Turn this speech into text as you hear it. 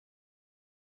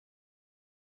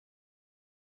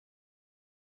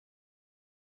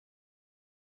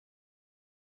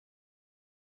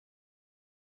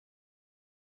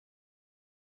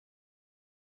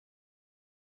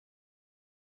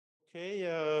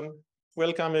Okay,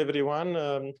 welcome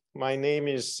everyone. My name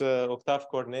is Octave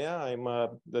Cornea. I'm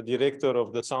the director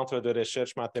of the Centre de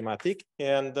Recherche Mathématiques,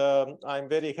 and I'm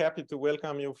very happy to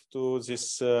welcome you to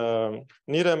this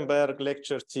Nuremberg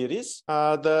lecture series.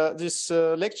 This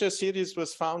lecture series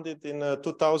was founded in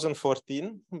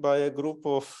 2014 by a group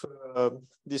of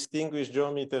distinguished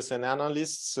geometers and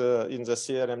analysts in the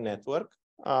CRM network,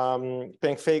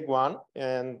 Peng-Fei Guan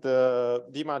and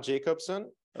Dima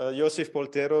Jacobson, Josif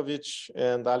Polterovic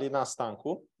and Alina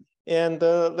Stancu. And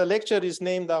the lecture is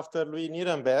named after Louis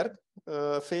Nuremberg,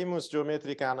 a famous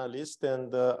geometric analyst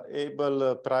and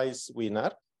Abel Prize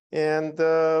winner, and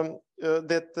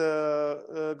that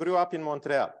grew up in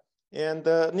Montreal. And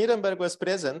Nuremberg was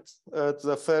present at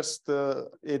the first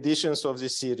editions of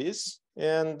this series.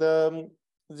 And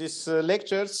these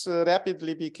lectures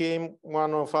rapidly became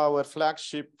one of our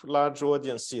flagship large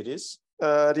audience series.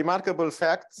 Remarkable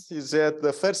fact is that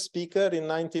the first speaker in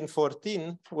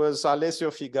 1914 was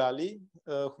Alessio Figali,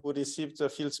 who received the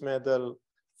Fields Medal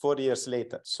 4 years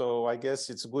later. So I guess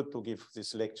it's good to give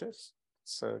these lectures.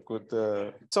 It's a good.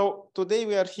 So today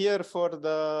we are here for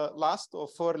the last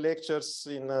of 4 lectures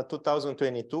in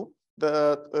 2022.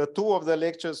 The 2 of the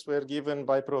lectures were given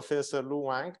by Professor Lu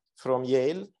Wang from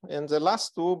Yale, and the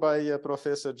last 2 by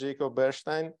Professor Jacob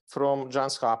Bernstein from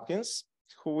Johns Hopkins,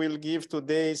 who will give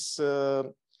today's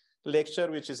lecture,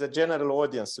 which is a general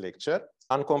audience lecture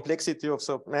on complexity of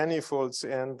submanifolds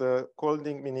and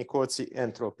Colding-Minicozzi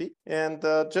entropy. And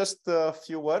just a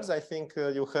few words, I think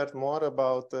you heard more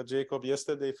about Jacob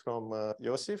yesterday from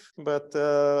Josif, but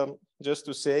just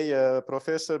to say,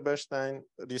 Professor Bernstein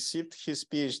received his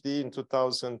PhD in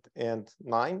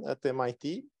 2009 at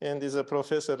MIT and is a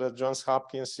professor at Johns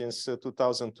Hopkins since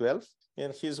 2012.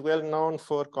 And he's well known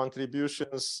for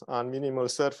contributions on minimal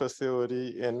surface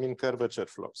theory and mean curvature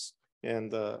flows.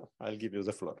 And I'll give you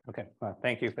the floor. Okay, well,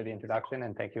 thank you for the introduction,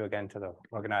 and thank you again to the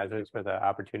organizers for the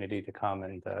opportunity to come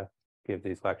and give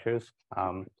these lectures.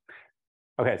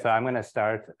 Okay, so I'm going to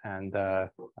start and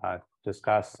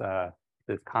discuss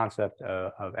this concept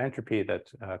of entropy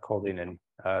that Colding and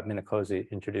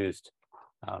Minicozzi introduced,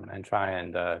 and try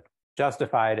and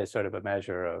justify it as sort of a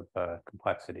measure of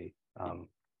complexity.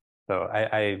 So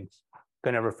I'm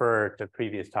going to refer to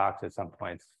previous talks at some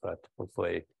points, but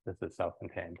hopefully this is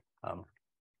self-contained.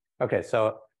 Okay,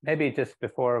 so maybe just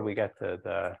before we get to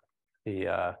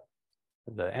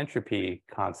the entropy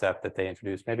concept that they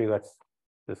introduced, maybe let's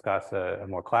discuss a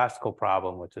more classical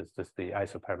problem, which is just the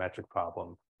isoperimetric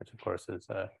problem, which of course is,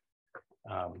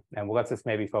 and let's just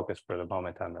maybe focus for the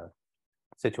moment on the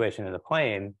situation in the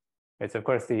plane. It's of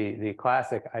course the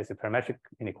classic isoperimetric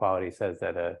inequality says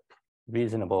that a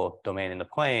reasonable domain in the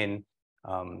plane,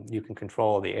 you can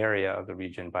control the area of the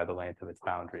region by the length of its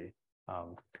boundary.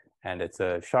 And it's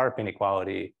a sharp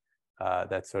inequality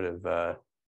that's sort of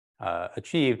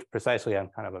achieved precisely on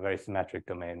kind of a very symmetric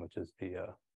domain, which is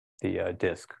the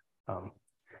disk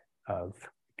of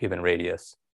given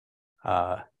radius.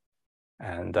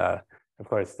 And of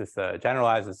course, this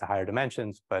generalizes to higher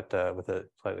dimensions, but with a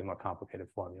slightly more complicated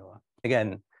formula.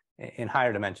 Again, in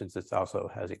higher dimensions, it also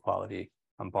has equality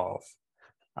on balls.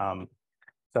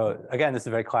 So again, this is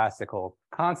a very classical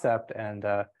concept, and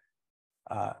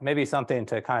maybe something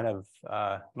to kind of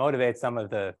motivate some of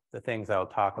the things I'll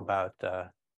talk about a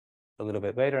little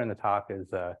bit later in the talk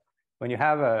is when you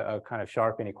have a kind of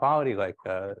sharp inequality like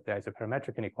the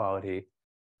isoperimetric inequality,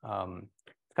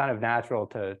 it's kind of natural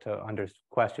to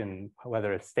question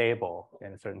whether it's stable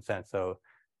in a certain sense. So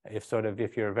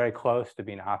if you're very close to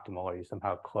being optimal, or you're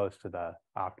somehow close to the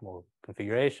optimal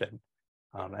configuration.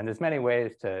 And there's many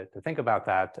ways to think about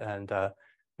that. And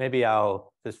maybe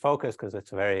I'll just focus because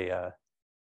it's very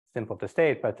simple to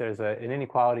state, but there's an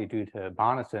inequality due to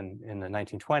Bernstein in the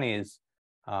 1920s,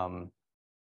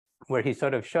 where he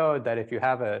sort of showed that if you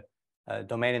have a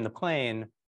domain in the plane,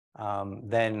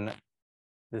 then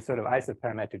this sort of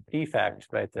isoperimetric defect,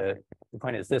 right? The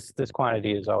point is this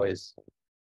quantity is always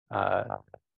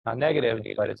not negative,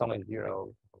 but it's only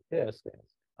 0 disk.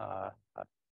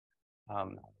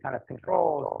 Kind of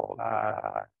controls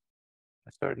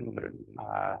a certain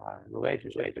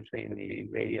relationship between the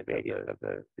radius of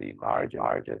the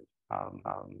largest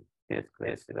disk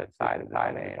that's side of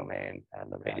the domain and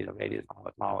the radius of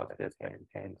the smallest disk that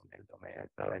contains the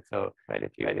domain. So right,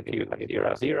 if you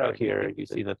have 0 here, you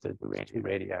see that the 2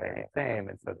 radii are the same,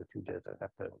 and so the 2 disks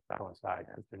have to coincide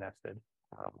because they're nested.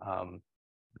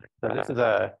 So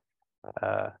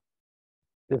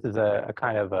this is a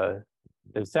kind of a.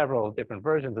 There's several different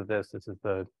versions of this. This is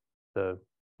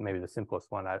maybe the simplest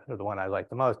one, or the one I like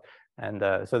the most. And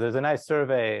so there's a nice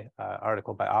survey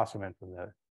article by Osserman from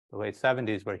the late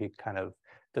 70s where he kind of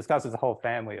discusses a whole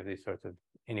family of these sorts of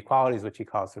inequalities, which he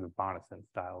calls sort of Bernstein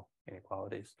style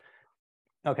inequalities.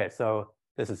 Okay, so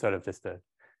this is sort of just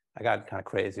I got kind of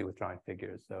crazy with drawing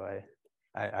figures. So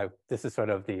this is sort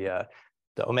of the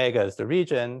omega is the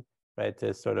region, right?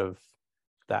 This is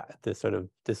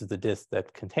the disk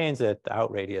that contains it, the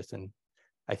out radius, and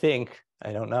I think,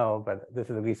 I don't know, but this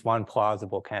is at least one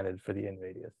plausible candidate for the in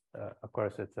radius. Of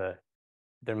course,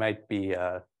 there might be,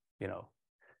 you know,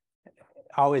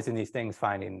 always in these things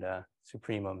finding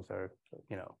supremums, or,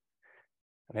 you know,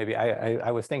 maybe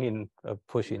I was thinking of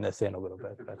pushing this in a little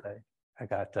bit, but I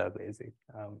got lazy.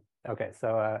 Okay,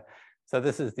 so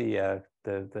this is the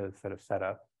sort of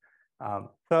setup.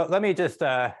 So let me just,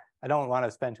 I don't want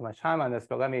to spend too much time on this,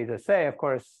 but let me just say, of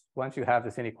course, once you have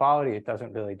this inequality, it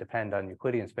doesn't really depend on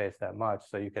Euclidean space that much.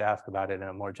 So you could ask about it in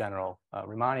a more general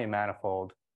Riemannian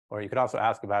manifold, or you could also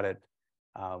ask about it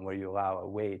where you allow a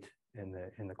weight in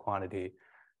the quantity.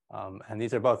 And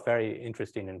these are both very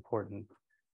interesting and important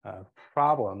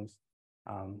problems.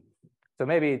 So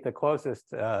maybe the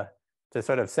closest to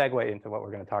sort of segue into what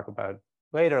we're going to talk about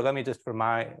later, let me just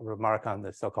remark on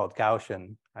the so-called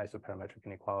Gaussian isoparametric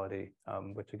inequality,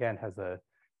 which again has a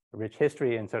rich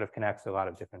history and sort of connects to a lot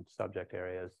of different subject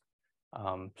areas.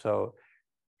 So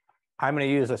I'm going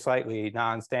to use a slightly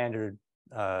non-standard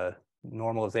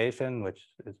normalization, which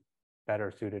is better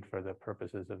suited for the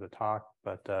purposes of the talk,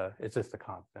 but it's just a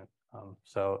constant.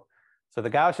 So the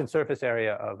Gaussian surface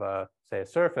area of, say, a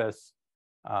surface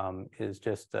is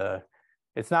just,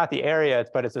 it's not the area,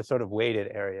 but it's a sort of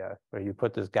weighted area where you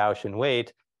put this Gaussian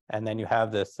weight, and then you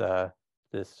have this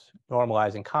this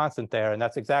normalizing constant there, and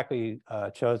that's exactly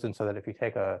chosen so that if you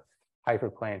take a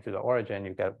hyperplane through the origin,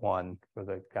 you get 1 for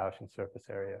the Gaussian surface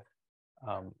area.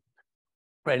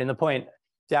 Right, and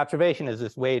the observation is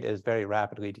this weight is very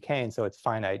rapidly decaying, so it's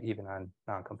finite even on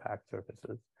non-compact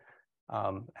surfaces.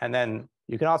 And then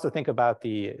you can also think about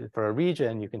for a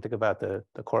region, you can think about the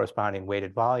corresponding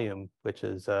weighted volume, which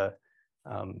is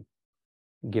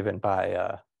given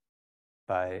by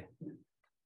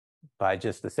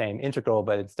just the same integral,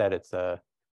 but instead it's an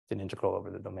integral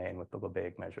over the domain with the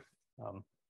Lebesgue measure.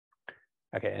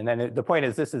 Okay, and then the point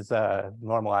is this is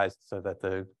normalized so that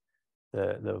the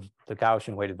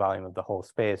Gaussian weighted volume of the whole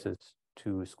space is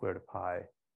 2 square root of pi,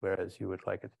 whereas you would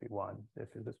like it to be 1 if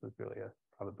this was really a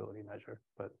probability measure,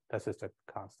 but that's just a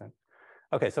constant.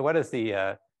 Okay, so what does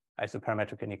the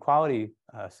isoparametric inequality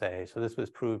say? So this was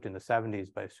proved in the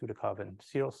 70s by Sudakov and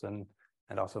Searleson,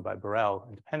 and also by Borel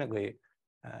independently.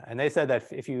 And they said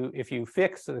that if you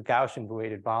fix the Gaussian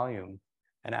weighted volume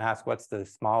and ask what's the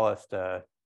smallest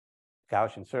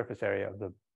Gaussian surface area of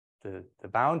the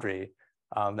boundary,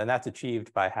 then that's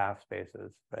achieved by half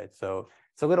spaces, right? So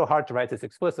it's a little hard to write this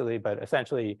explicitly, but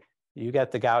essentially you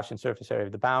get the Gaussian surface area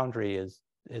of the boundary is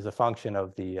a function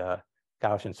of the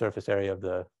Gaussian surface area of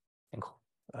the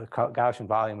Gaussian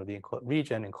volume of the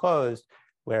region enclosed,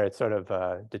 where it's sort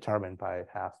of determined by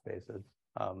half spaces.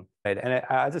 Right. And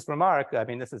I just remark, I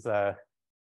mean, this is a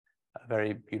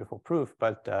very beautiful proof,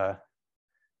 but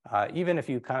even if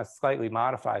you kind of slightly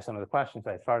modify some of the questions,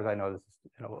 as far as I know,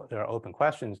 there are open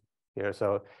questions here.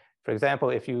 So, for example,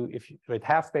 if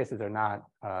half spaces are not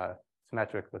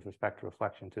symmetric with respect to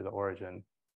reflection to the origin,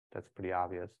 that's pretty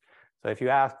obvious. So if you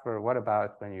ask for what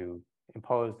about when you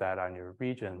impose that on your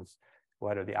regions,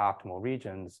 what are the optimal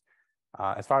regions?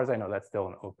 As far as I know, that's still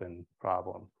an open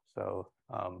problem. So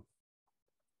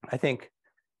I think,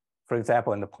 for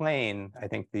example, in the plane, I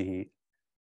think the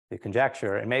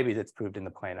conjecture, and maybe it's proved in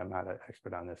the plane, I'm not an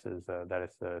expert on this, is that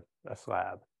it's a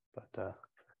slab.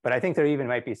 But I think there even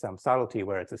might be some subtlety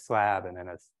where it's a slab and then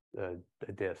it's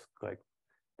a disk. Like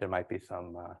there might be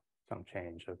some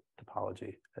change of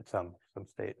topology at some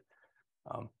state.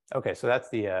 Okay, so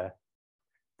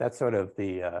that's sort of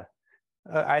the.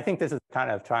 I think this is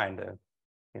kind of trying to,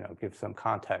 give some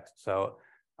context. So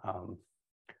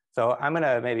I'm going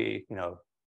to maybe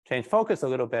change focus a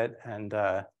little bit and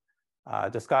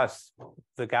discuss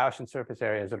the Gaussian surface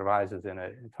area as it arises in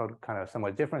a total kind of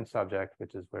somewhat different subject,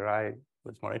 which is where I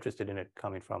was more interested in it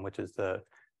coming from, which is the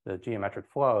geometric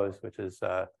flows, which is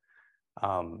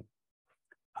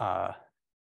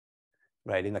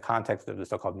right in the context of the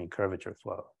so-called mean curvature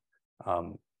flow.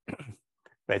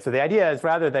 Right. So the idea is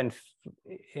rather than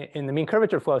in the mean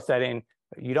curvature flow setting,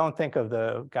 you don't think of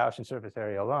the Gaussian surface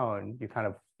area alone. You kind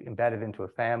of embed it into a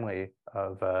family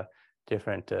of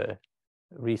different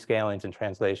rescalings and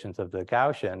translations of the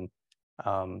Gaussian.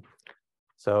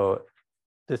 So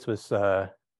this was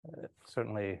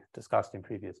certainly discussed in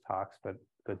previous talks, but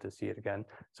good to see it again.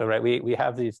 So right, we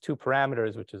have these 2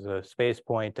 parameters, which is a space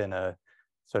point and a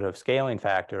sort of scaling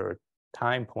factor or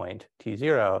time point,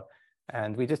 t0.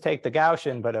 And we just take the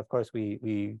Gaussian, but of course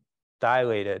we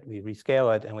dilate it, we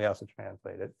rescale it, and we also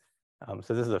translate it.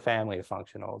 So this is a family of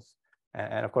functionals.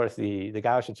 And of course, the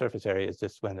Gaussian surface area is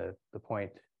just when the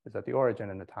point is at the origin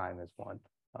and the time is 1.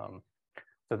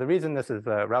 So the reason this is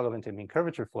relevant to mean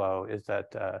curvature flow is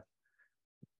that,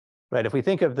 right, if we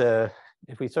think of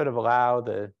if we sort of allow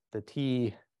the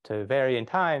t to vary in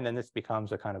time, then this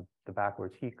becomes a kind of the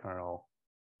backwards heat kernel.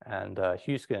 And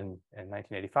Hopkins in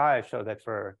 1985 showed that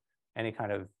for any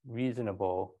kind of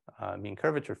reasonable mean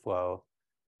curvature flow,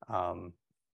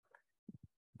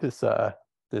 this sort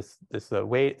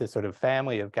of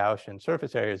family of Gaussian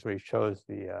surface areas where he shows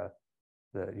you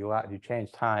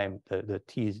change time, the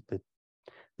t0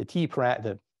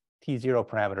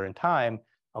 parameter in time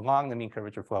along the mean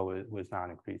curvature flow was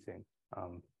non-increasing.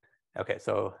 Okay,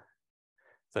 so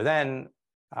then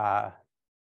I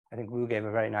think Lu gave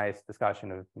a very nice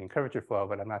discussion of mean curvature flow,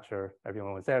 but I'm not sure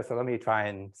everyone was there. So let me try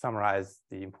and summarize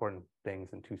the important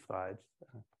things in 2 slides,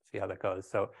 see how that goes.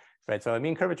 So, right, so a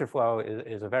mean curvature flow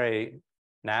is a very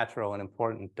natural and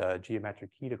important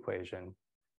geometric heat equation.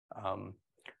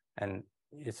 And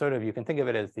it's sort of, you can think of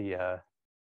it as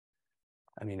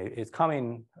it's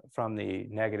coming from the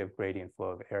negative gradient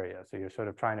flow of area. So you're sort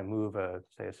of trying to move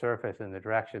say a surface in the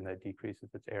direction that decreases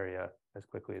its area as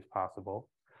quickly as possible.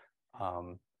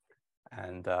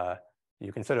 And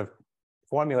you can sort of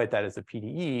formulate that as a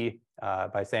PDE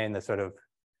by saying the sort of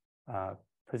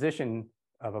position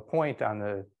of a point on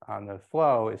the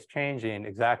flow is changing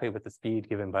exactly with the speed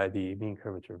given by the mean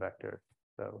curvature vector.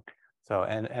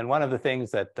 And one of the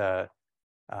things that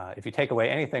if you take away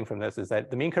anything from this is that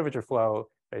the mean curvature flow,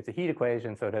 it's a heat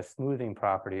equation, so it has smoothing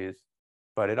properties,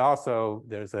 but it also,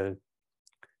 there's a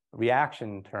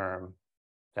reaction term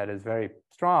that is very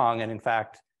strong, and in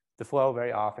fact, the flow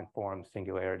very often forms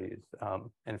singularities.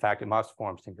 In fact, it must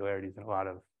form singularities in a lot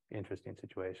of interesting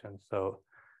situations. So,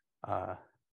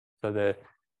 when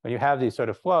you have these sort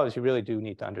of flows, you really do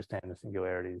need to understand the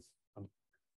singularities.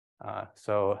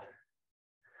 So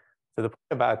the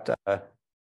point about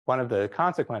one of the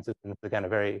consequences, and it's again a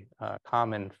very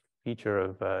common feature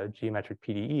of geometric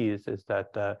PDEs, is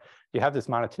that you have this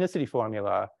monotonicity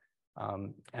formula,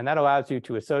 and that allows you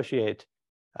to associate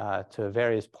to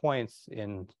various points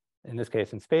in this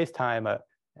case in space-time a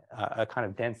kind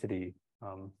of density,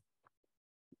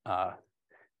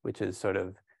 which is sort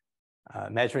of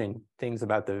measuring things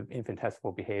about the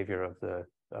infinitesimal behavior of the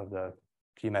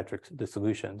geometric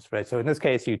solutions, right? So in this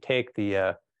case, you take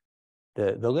the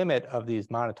limit of these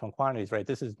monotone quantities, right?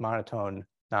 This is monotone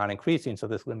non-increasing, so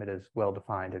this limit is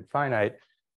well-defined and finite,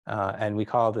 and we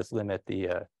call this limit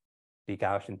the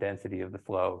Gaussian density of the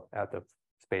flow at the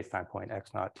space-time point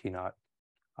x0, t0.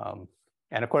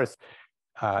 And of course,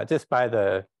 just by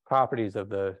the properties of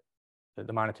the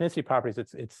monotonicity properties,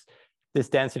 this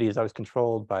density is always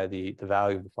controlled by the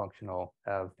value of the functional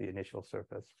of the initial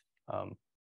surface.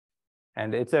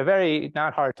 And it's a very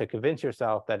not hard to convince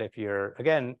yourself that if you're,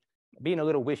 again, being a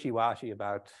little wishy-washy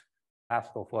about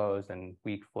classical flows and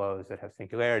weak flows that have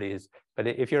singularities, but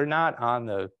if you're not on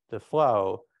the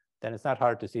flow, then it's not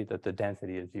hard to see that the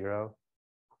density is 0.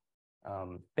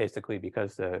 Basically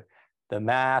because the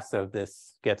mass of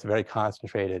this gets very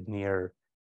concentrated near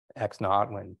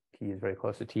x0 when t is very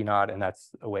close to t0, and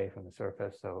that's away from the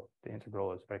surface, so the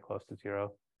integral is very close to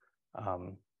 0.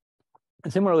 And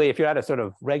similarly, if you're at a sort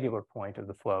of regular point of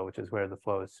the flow, which is where the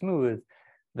flow is smooth,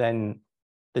 then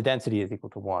the density is equal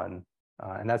to 1.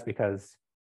 And that's because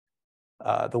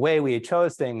the way we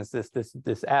chose things,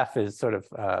 this f is sort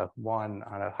of 1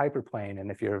 on a hyperplane,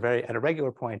 and if you're at a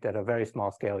regular point at a very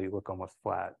small scale, you look almost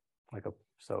flat,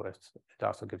 so it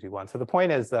also gives you 1. So the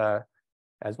point is,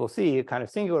 as we'll see, kind of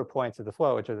singular points of the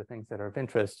flow, which are the things that are of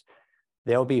interest,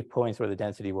 there'll be points where the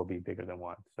density will be bigger than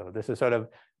 1. So this is sort of,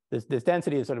 this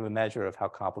density is sort of a measure of how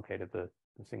complicated the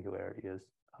singularity is.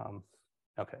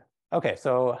 Okay,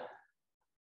 so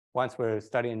once we're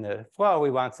studying the flow,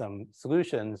 we want some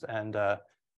solutions, and a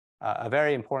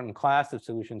very important class of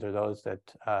solutions are those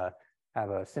that have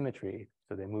a symmetry,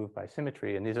 so they move by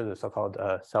symmetry, and these are the so-called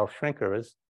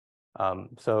self-shrinkers.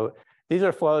 So these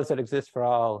are flows that exist for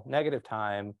all negative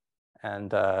time,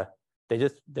 and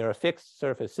they're a fixed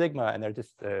surface sigma, and they're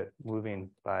just moving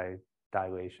by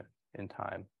dilation in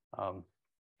time.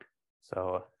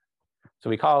 So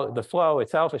we call the flow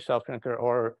itself a self-shrinker,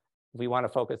 or if we want to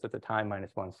focus at the time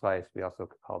minus 1 slice, we also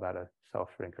could call that a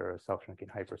self-shrinker or a self-shrinking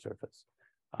hypersurface.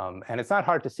 And it's not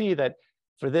hard to see that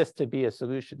for this to be a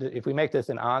solution, if we make this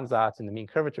an ansatz in the mean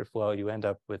curvature flow, you end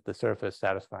up with the surface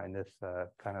satisfying this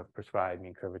kind of prescribed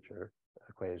mean curvature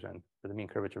equation. So the mean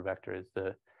curvature vector is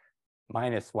the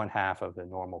minus 1/2 of the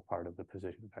normal part of the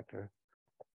position vector.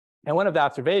 And one of the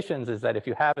observations is that if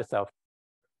you have a self,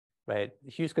 right,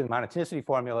 the Huysken monotonicity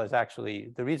formula is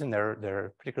actually, the reason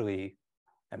they're particularly,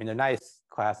 I mean, they're nice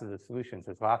classes of solutions.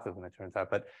 There's lots of them, it turns out,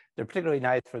 but they're particularly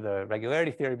nice for the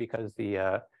regularity theory because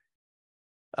the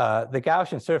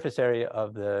Gaussian surface area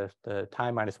of the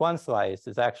time -1 slice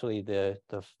is actually the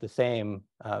same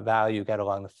value you get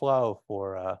along the flow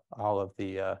for all of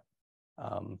the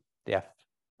f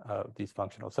these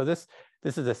functionals. So this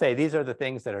is to say these are the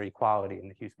things that are equality in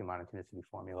the Huysken monotonicity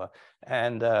formula,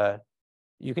 and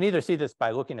you can either see this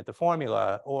by looking at the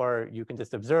formula, or you can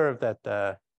just observe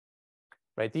that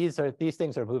right, these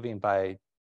things are moving by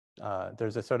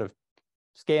there's a sort of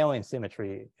scaling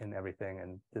symmetry in everything,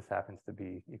 and this happens to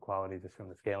be equality just from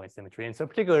the scaling symmetry. And so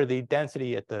particularly the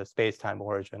density at the space-time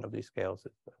origin of these scales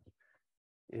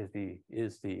is the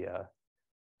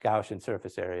Gaussian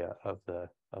surface area of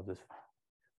this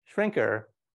shrinker.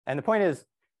 And the point is,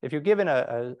 if you're given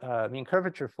a mean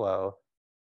curvature flow,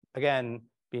 again,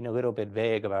 being a little bit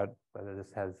vague about whether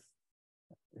this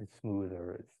is smooth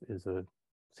or is a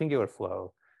singular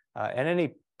flow, at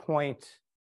any point,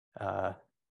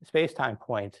 space-time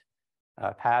point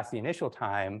past the initial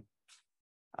time,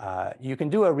 you can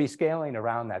do a rescaling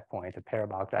around that point, a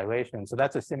parabolic dilation. So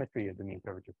that's a symmetry of the mean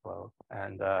curvature flow.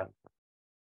 And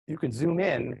you can zoom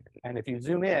in, and if you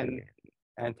zoom in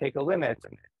and take a limit,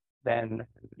 then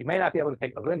you may not be able to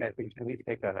take a limit, but you can at least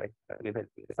take a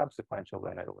subsequential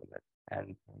limit.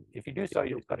 And if you do so,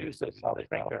 you'll produce a solid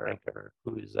shrinker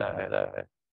whose the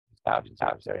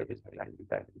Gaussian area is I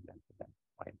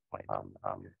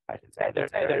should say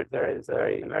there is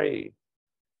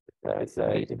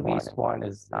at least one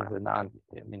is a non.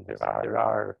 I mean, there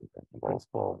are in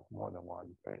principle more than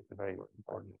one. Right? It's a very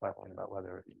important question about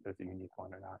whether there's a unique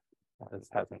one or not. This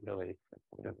hasn't really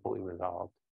been fully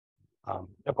resolved.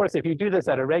 Of course, if you do this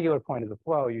at a regular point of the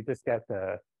flow, you just get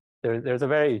there's a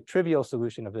very trivial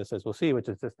solution of this, as we'll see, which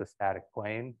is just a static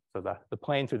plane. So the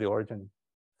plane through the origin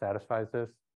satisfies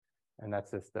this, and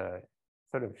that's just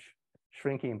sort of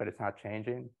shrinking, but it's not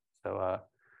changing. So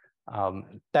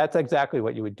that's exactly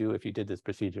what you would do if you did this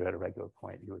procedure at a regular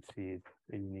point. You would see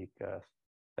a unique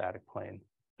static plane.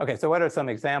 Okay, so what are some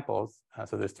examples?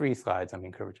 So there's 3 slides on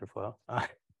mean curvature flow.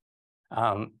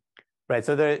 Right,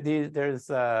 so there's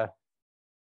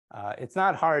it's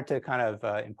not hard to kind of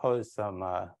impose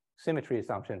some symmetry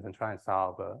assumptions and try and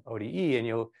solve ODE. And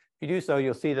if you do so,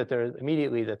 you'll see that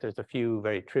there's a few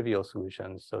very trivial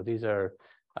solutions. So these are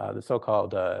the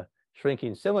so-called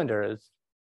shrinking cylinders.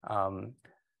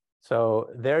 So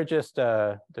they're just,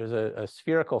 there's a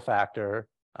spherical factor.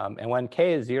 And when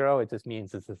k is 0, it just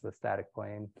means this is a static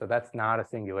plane. So that's not a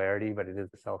singularity, but it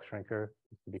is a self-shrinker,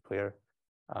 just to be clear.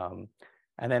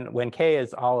 And then when k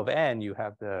is all of n, you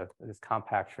have this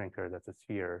compact shrinker that's a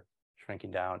sphere shrinking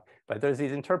down. But there's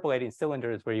these interpolating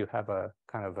cylinders where you have a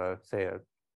kind of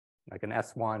like an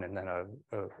S1 and then a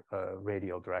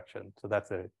radial direction. So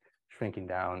that's a shrinking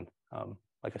down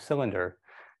like a cylinder.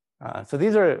 So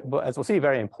these are, as we'll see,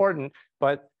 very important,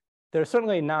 but they're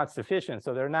certainly not sufficient.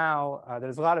 So they're now,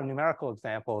 there's a lot of numerical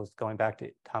examples going back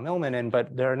to Tom Illman,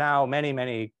 but there are now many,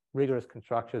 many rigorous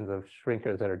constructions of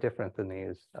shrinkers that are different than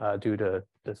these due to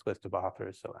this list of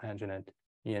authors. So Anjanent,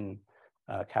 Yin,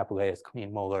 Capoulas,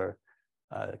 Klein, Moeller,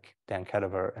 Dan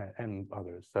Ketover, and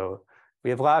others. So we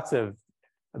have a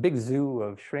big zoo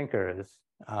of shrinkers,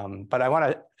 but I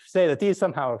want to say that these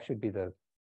somehow should be the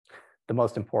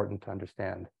most important to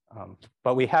understand.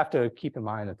 But we have to keep in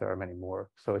mind that there are many more,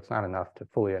 so it's not enough to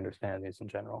fully understand these in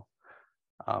general.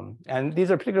 And these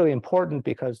are particularly important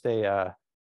because they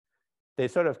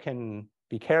sort of can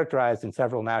be characterized in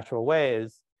several natural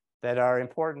ways that are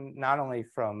important not only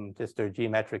from just their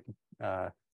geometric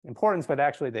importance, but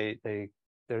actually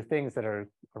they're things that are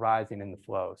arising in the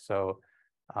flow. So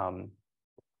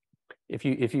if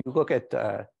you look at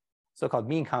so-called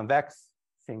mean convex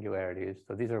singularities,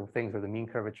 so these are things where the mean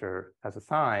curvature has a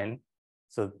sign.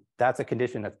 So that's a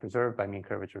condition that's preserved by mean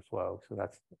curvature flow. So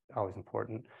that's always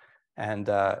important. And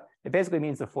it basically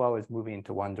means the flow is moving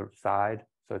to one side.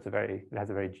 So it has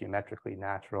a very geometrically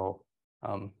natural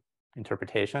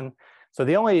interpretation. So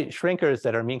the only shrinkers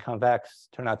that are mean convex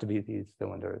turn out to be these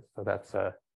cylinders. So that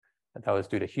was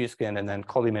due to Huysken, and then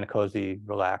Colding-Minicozzi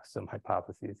relaxed some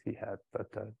hypotheses he had,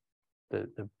 but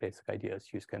the basic idea is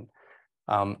Huysken.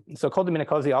 So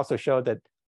Colding-Minicozzi also showed that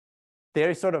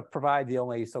they sort of provide the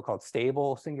only so-called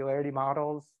stable singularity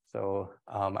models. So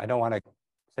I don't want to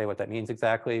say what that means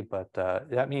exactly, but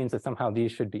that means that somehow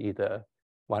these should be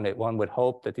one would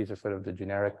hope that these are sort of the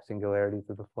generic singularities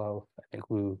of the flow. I think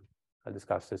Lu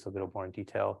discussed this a little more in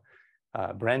detail.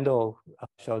 Brendel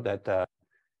showed that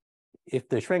if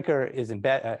the shrinker is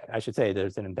embedded, I should say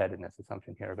there's an embeddedness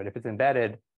assumption here, but if it's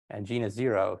embedded and G is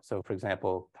 0, so for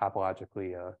example,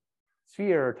 topologically a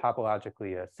sphere,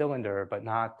 topologically a cylinder, but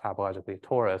not topologically a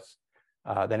torus,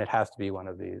 then it has to be one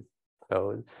of these.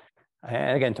 So,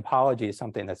 and again, topology is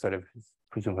something that's sort of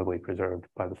presumably preserved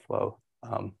by the flow,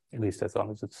 at least as long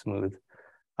as it's smooth.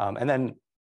 And then,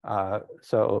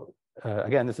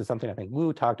 again, this is something I think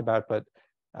Lu talked about, but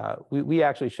we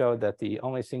actually showed that the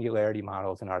only singularity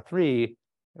models in R3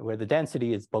 where the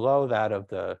density is below that of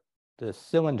the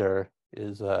cylinder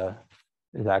is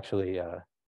actually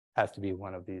has to be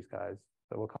one of these guys.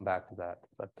 So we'll come back to that.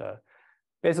 But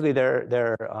basically,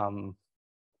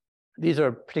 these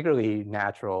are particularly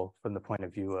natural from the point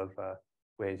of view of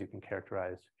ways you can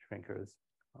characterize shrinkers.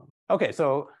 Okay,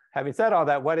 so having said all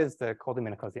that, what is the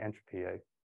Colding-Minicozzi entropy?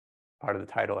 Part of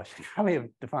the title, I should probably have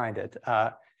defined it.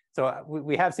 So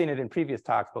we have seen it in previous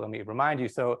talks, but let me remind you.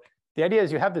 So the idea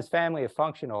is you have this family of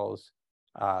functionals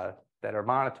that are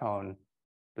monotone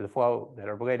to the flow, that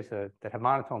are related to, that have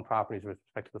monotone properties with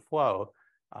respect to the flow.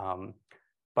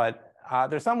 But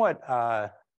they're somewhat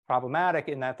problematic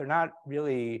in that they're not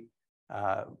really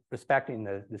respecting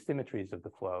the symmetries of the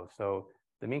flow. So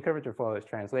the mean curvature flow is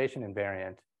translation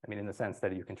invariant. I mean, in the sense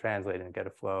that you can translate and get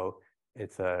a flow.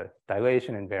 It's a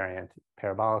dilation invariant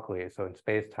parabolically, so in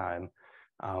space-time.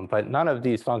 But none of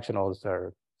these functionals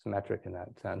are symmetric in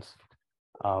that sense.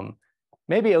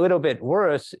 Maybe a little bit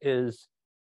worse is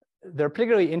they're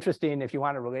particularly interesting if you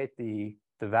want to relate the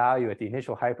value at the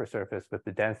initial hypersurface with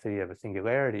the density of a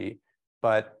singularity.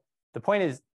 But the point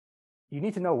is, you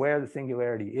need to know where the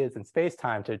singularity is in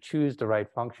space-time to choose the right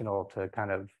functional to kind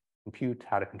of compute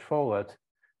how to control it.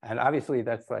 And obviously, you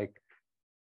don't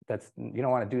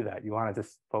want to do that. You want to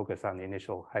just focus on the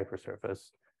initial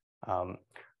hypersurface.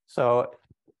 So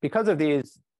because of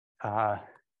these,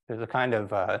 there's a kind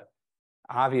of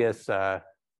obvious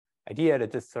idea to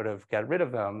just sort of get rid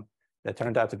of them that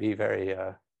turned out to be very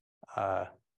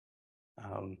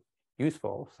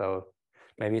useful. So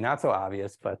maybe not so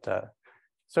obvious, but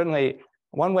certainly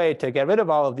one way to get rid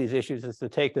of all of these issues is to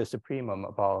take the supremum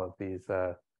of all of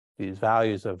these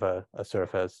values of a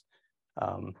surface.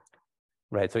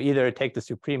 Right, so either take the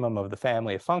supremum of the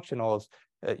family of functionals.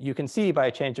 You can see by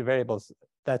change of variables,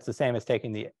 that's the same as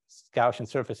taking the Gaussian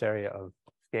surface area of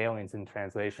scalings and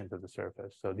translations of the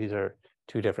surface. So these are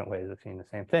two different ways of seeing the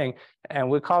same thing. And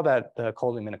we call that the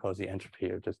Colding-Minicozzi entropy,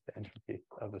 or just the entropy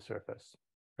of the surface,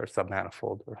 or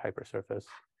submanifold, or hypersurface.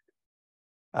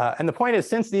 And the point is,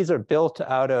 since these are built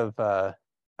out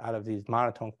of these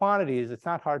monotone quantities, it's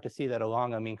not hard to see that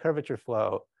along a mean curvature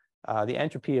flow, the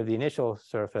entropy of the initial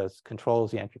surface controls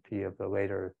the entropy of the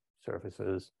later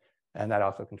surfaces, and that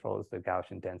also controls the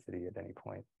Gaussian density at any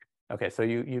point. Okay, so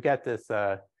you get this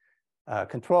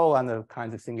control on the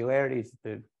kinds of singularities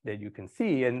that you can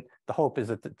see, and the hope is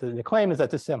that the claim is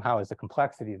that this somehow is the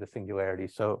complexity of the singularity.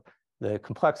 So the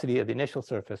complexity of the initial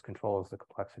surface controls the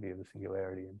complexity of the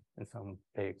singularity in some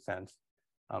vague sense.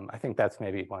 I think that's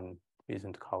maybe one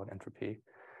reason to call it entropy.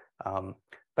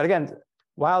 But again,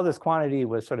 while this quantity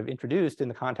was sort of introduced in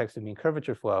the context of mean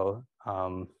curvature flow,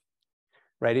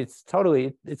 right, it's sort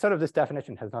of this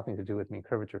definition has nothing to do with mean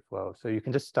curvature flow. So you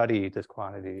can just study this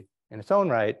quantity in its own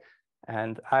right.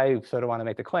 And I sort of want to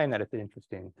make the claim that it's an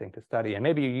interesting thing to study. And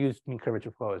maybe you use mean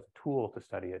curvature flow as a tool to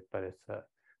study it, but it's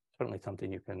certainly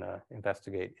something you can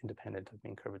investigate independent of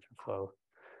mean curvature flow.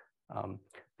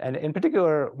 And in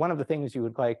particular, one of the things you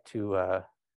would like to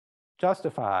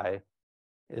justify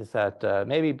is that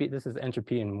maybe this is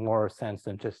entropy in more sense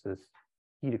than just this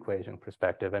heat equation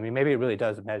perspective. I mean, maybe it really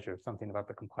does measure something about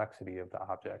the complexity of the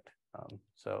object.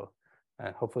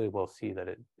 And hopefully we'll see that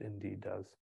it indeed does.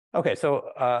 Okay,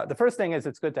 so the first thing is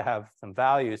it's good to have some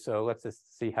values. So let's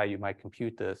just see how you might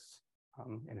compute this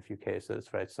in a few cases,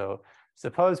 right? So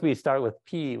suppose we start with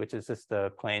P, which is just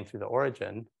the plane through the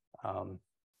origin,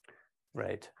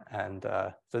 right? And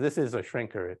so this is a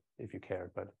shrinker if you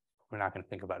cared, but we're not going to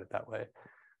think about it that way.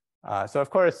 So of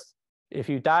course, if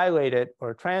you dilate it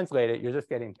or translate it, you're just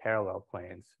getting parallel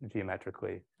planes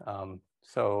geometrically.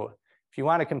 So if you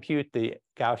want to compute the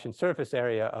Gaussian surface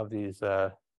area of these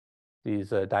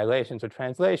dilations or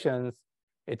translations,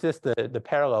 it's just the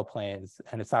parallel planes,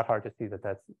 and it's not hard to see that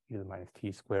that's u minus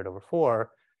t squared over 4.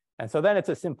 And so then it's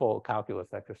a simple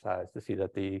calculus exercise to see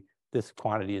that this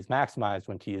quantity is maximized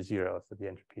when t is 0, so the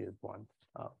entropy is 1.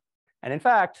 And in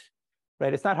fact,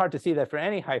 right, it's not hard to see that for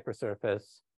any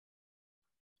hypersurface,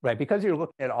 right, because you're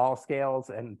looking at all scales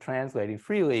and translating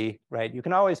freely, right, you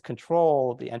can always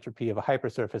control the entropy of a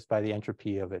hypersurface by the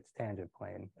entropy of its tangent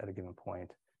plane at a given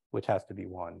point, which has to be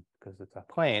 1 because it's a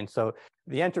plane. So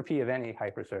the entropy of any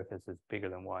hypersurface is bigger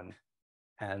than 1.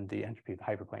 and the entropy of the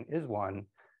hyperplane is 1.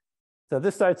 So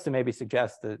this starts to maybe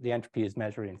suggest that the entropy is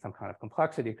measuring some kind of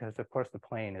complexity, because of course the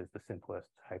plane is the simplest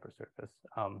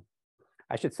hypersurface.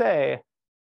 I should say,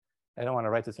 I don't want to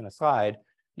write this in a slide.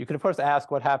 You could of course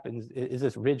ask what happens, is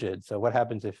this rigid? So what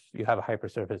happens if you have a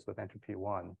hypersurface with entropy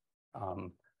 1?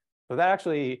 So that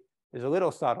actually is a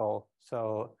little subtle.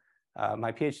 So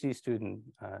my PhD student,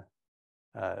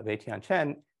 Wei-Tian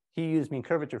Chen, he used mean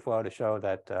curvature flow to show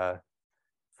that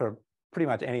for pretty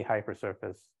much any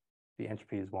hypersurface, the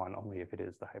entropy is 1 only if it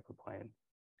is the hyperplane.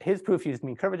 His proof used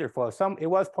mean curvature flow. It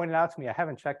was pointed out to me, I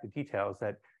haven't checked the details,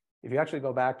 that if you actually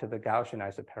go back to the Gaussian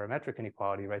isoparametric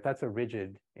inequality, right, that's a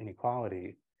rigid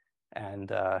inequality.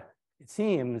 And it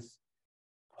seems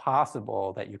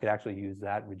possible that you could actually use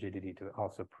that rigidity to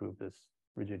also prove this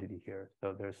rigidity here.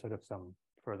 So there's sort of some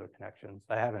further connections.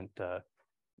 I haven't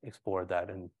explored that.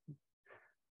 And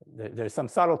there's some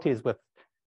subtleties with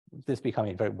this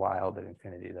becoming very wild at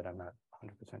infinity that I'm not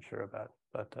 100% sure about,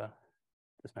 but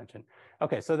just mentioned.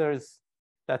 Okay, so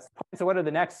so what are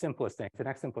the next simplest things? The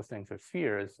next simplest things are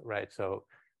spheres, right? So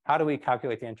how do we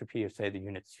calculate the entropy of, say, the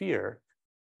unit sphere?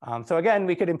 So again,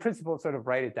 we could in principle sort of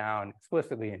write it down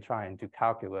explicitly and try and do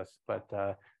calculus, but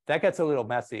that gets a little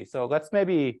messy. So let's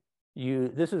maybe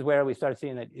this is where we start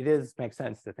seeing that it makes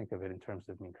sense to think of it in terms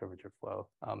of mean curvature flow.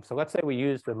 So let's say we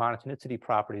use the monotonicity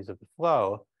properties of the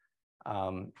flow,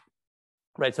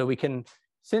 right? So we can,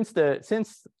 since the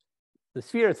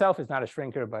sphere itself is not a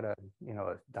shrinker, but a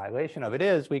dilation of it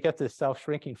is, we get this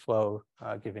self-shrinking flow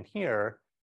given here.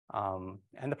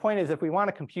 And the point is, if we want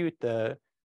to compute the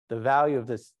value of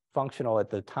this functional at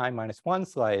the time -1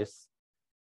 slice,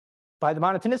 by the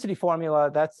monotonicity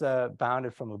formula, that's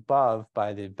bounded from above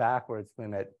by the backwards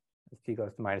limit as t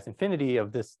goes to -infinity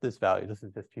of this value. This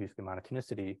is just usually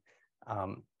monotonicity.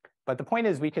 But the point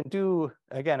is, we can do,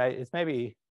 again, it's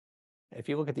maybe, if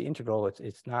you look at the integral,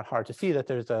 it's not hard to see that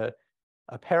there's a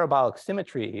parabolic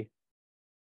symmetry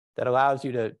that allows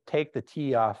you to take the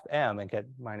t off m and get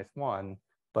 -1,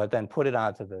 but then put it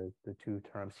onto the two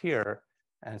terms here.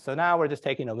 And so now we're just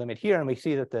taking a limit here, and we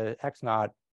see that the x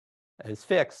naught is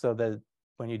fixed, so that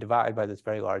when you divide by this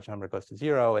very large number, it goes to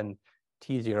 0, and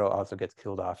t0 also gets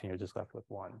killed off, and you're just left with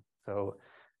 1. So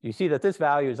you see that this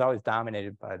value is always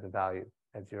dominated by the value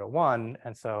at 0, 1.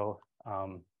 And so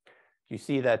you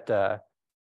see that the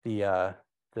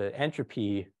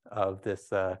entropy of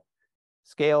this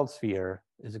scaled sphere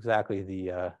is exactly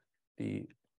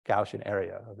the Gaussian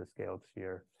area of the scaled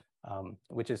sphere,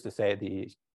 which is to say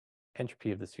the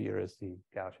entropy of the sphere is the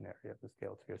Gaussian area of the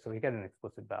scaled sphere. So we get an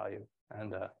explicit value.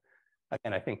 And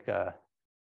again, I think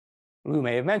Lu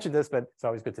may have mentioned this, but it's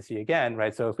always good to see again,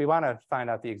 right? So if we want to find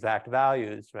out the exact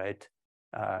values, right,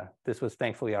 this was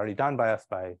thankfully already done by us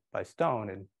by Stone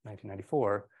in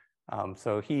 1994.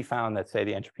 So he found that, say,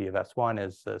 the entropy of S1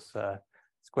 is this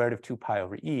square root of 2 pi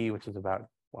over E, which is about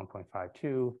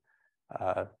 1.52.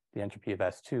 The entropy of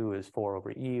S2 is 4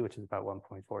 over E, which is about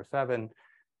 1.47.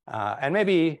 And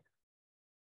maybe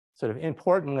sort of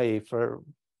importantly for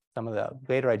some of the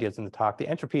later ideas in the talk, the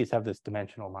entropies have this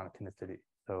dimensional monotonicity.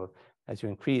 So as you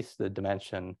increase the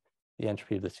dimension, the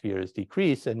entropy of the spheres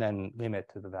decrease and then limit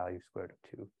to the value square root of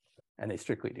 2. And they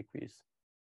strictly decrease.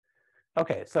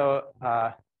 Okay, so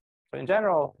in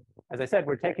general, as I said,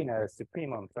 we're taking a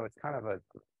supremum, so it's kind of a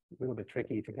little bit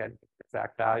tricky to get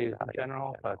exact values in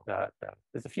general, but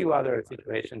there's a few other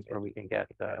situations where we can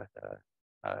get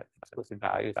explicit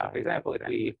values. For example,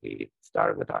 if we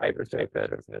start with a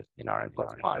hypersurface in Rn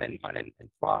plus 1 and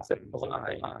cross it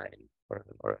line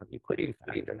or a Euclidean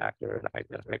factor in the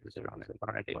hypersurface on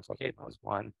Rn plus k plus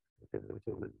 1, which is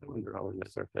under the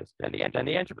surface, then the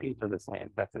entropies are the same.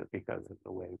 That's just because of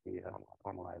the way we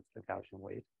normalize the Gaussian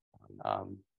weight.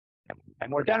 And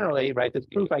more generally, right, this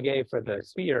proof I gave for the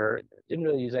sphere didn't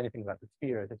really use anything about the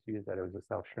sphere. I just used that it was a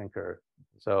self-shrinker.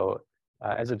 So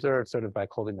as observed sort of by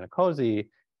Colding-Minicozzi,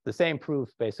 the same proof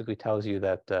basically tells you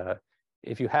that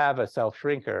if you have a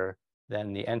self-shrinker,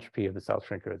 then the entropy of the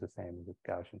self-shrinker is the same as the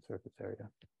Gaussian surface area.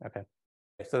 Okay,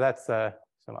 so that's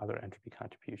some other entropy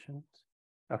contributions.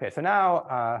 Okay, so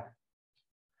now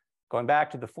going back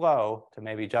to the flow to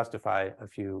maybe justify a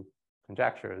few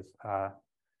conjectures.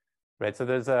 Right, so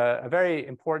there's a very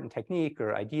important technique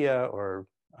or idea or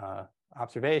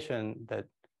observation that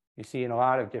you see in a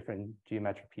lot of different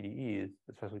geometric PDEs,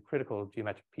 especially critical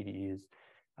geometric PDEs,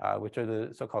 which are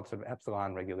the so-called sort of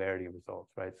epsilon regularity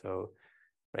results, right? So,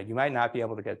 right, you might not be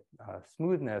able to get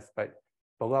smoothness, but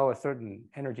below a certain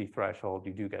energy threshold,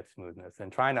 you do get smoothness.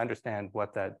 And trying to understand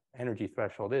what that energy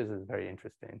threshold is very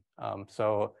interesting.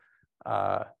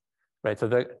 Right, so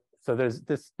so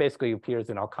this basically appears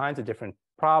in all kinds of different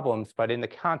problems, but in the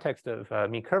context of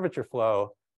mean curvature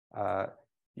flow,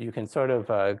 you can sort of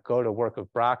go to work of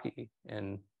Brocchi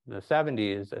in the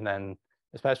 70s, and then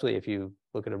especially if you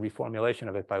look at a reformulation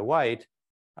of it by White,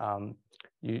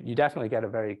 you definitely get a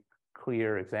very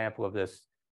clear example of this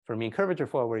for mean curvature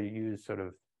flow, where you use sort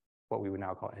of what we would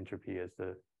now call entropy as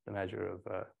the measure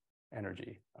of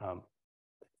energy.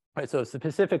 Right, so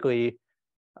specifically,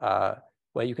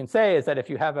 what you can say is that if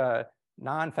you have a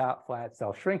non-flat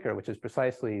self-shrinker, which is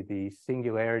precisely the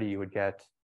singularity you would get,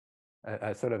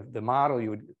 sort of the model you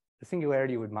would, the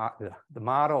singularity you would, the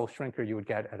model shrinker you would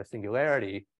get at a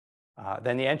singularity,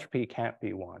 then the entropy can't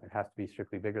be 1. It has to be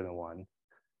strictly bigger than 1.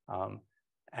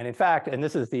 And in fact, and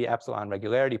this is the epsilon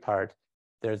regularity part,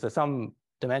 there's some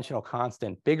dimensional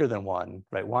constant bigger than 1,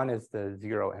 right? 1 is the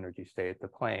 0 energy state, the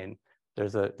plane.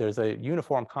 There's a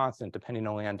uniform constant depending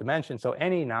only on dimension. So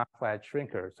any non-flat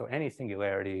shrinker, so any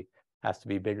singularity has to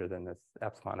be bigger than this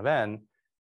epsilon of n.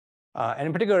 And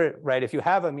in particular, right, if you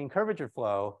have a mean curvature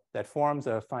flow that forms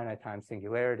a finite time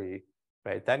singularity,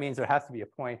 right, that means there has to be a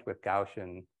point with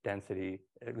Gaussian density,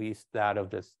 at least that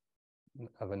of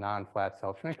a non-flat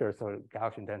self-shrinker. So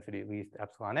Gaussian density at least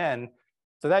epsilon n.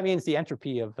 So that means the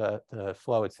entropy of the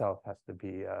flow itself has to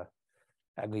be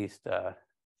at least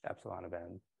epsilon of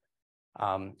n.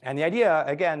 And the idea,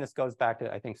 again, this goes back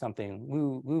to, I think, something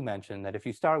Lu mentioned, that if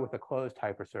you start with a closed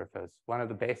hypersurface, one of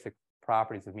the basic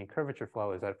properties of mean curvature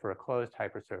flow is that for a closed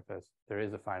hypersurface, there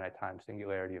is a finite time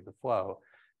singularity of the flow.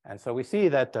 And so we see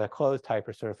that the closed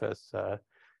hypersurface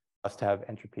must have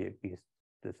entropy at least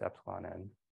this epsilon n.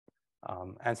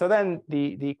 And so then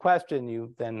the question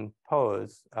you then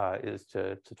pose is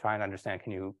to try and understand,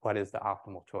 what is the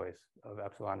optimal choice of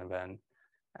epsilon of n?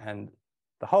 And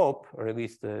the hope, or at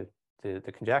least the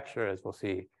conjecture, as we'll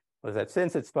see, was that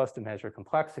since it's supposed to measure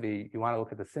complexity, you want to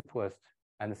look at the simplest,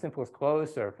 and the simplest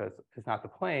closed surface is not the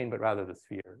plane, but rather the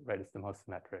sphere, right? It's the most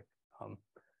symmetric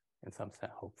in some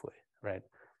sense, hopefully, right?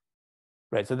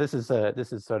 Right, so this is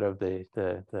sort of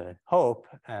the hope,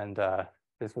 and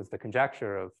this was the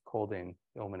conjecture of Colding,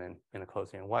 Ullmann,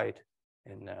 Minicozzi, and White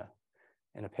in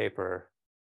a paper,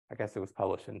 I guess it was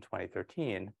published in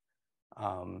 2013.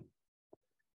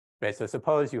 Right, so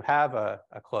suppose you have a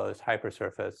closed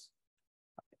hypersurface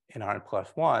in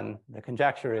R+1. The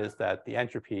conjecture is that the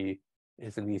entropy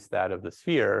is at least that of the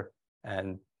sphere,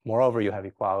 and moreover, you have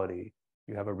equality.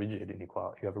 You have a rigid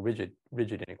inequality. You have a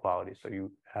rigid inequality. So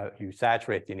you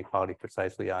saturate the inequality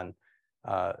precisely on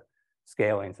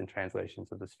scalings and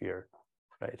translations of the sphere,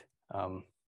 right?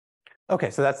 Okay,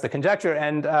 so that's the conjecture,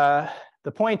 and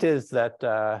the point is that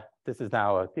this is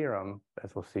now a theorem,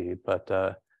 as we'll see, but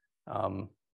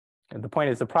and the point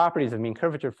is the properties of mean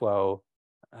curvature flow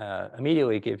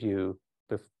immediately give you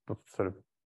this sort of,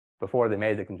 before they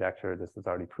made the conjecture, this was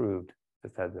already proved,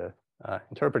 this had to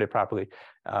interpret it properly,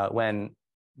 when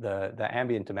the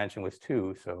ambient dimension was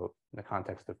 2, so in the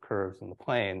context of curves in the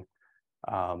plane,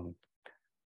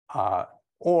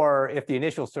 or if the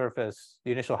initial surface,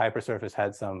 the initial hypersurface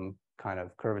had some kind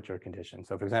of curvature condition.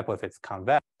 So for example, if it's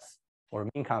convex or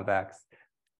mean convex,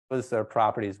 those are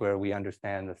properties where we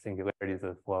understand the singularities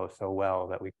of the flow so well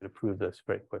that we could prove this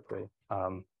very quickly.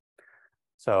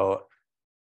 So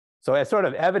as sort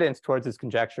of evidence towards this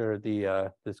conjecture,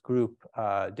 this group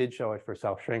did show it for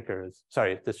self-shrinkers.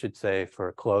 Sorry, this should say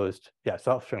for closed, yeah,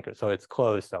 self-shrinkers. So it's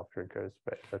closed self-shrinkers,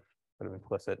 right? That's sort of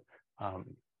implicit.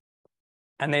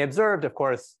 And they observed, of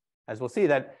course, as we'll see,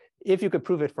 that if you could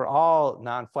prove it for all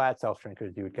non-flat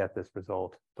self-shrinkers, you would get this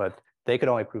result. But they could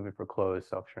only prove it for closed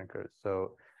self-shrinkers.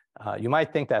 So you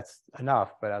might think that's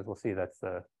enough, but as we'll see, that's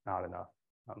not enough,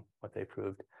 what they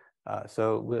proved.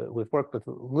 So with work with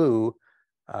Lu,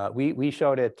 we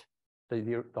showed it,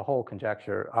 the whole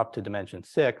conjecture up to dimension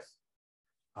 6.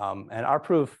 And our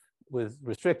proof was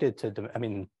restricted to, I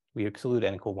mean, we exclude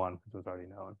n equal 1, because it was already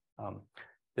known.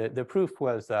 The proof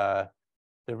was,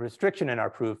 the restriction in our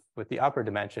proof with the upper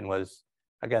dimension was,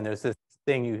 again, there's this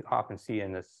thing you often see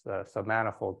in this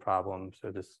submanifold problems,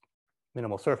 or this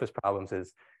minimal surface problems,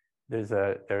 is there's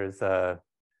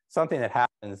something that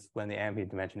happens when the ambient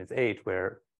dimension is 8,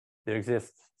 where there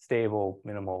exists stable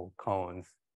minimal cones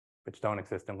which don't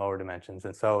exist in lower dimensions,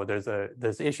 and so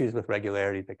there's issues with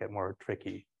regularity that get more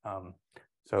tricky.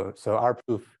 So our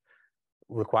proof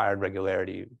required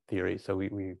regularity theory, so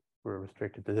we were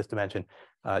restricted to this dimension.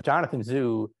 Jonathan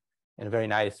Zhu, in a very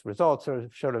nice result,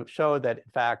 sort of showed that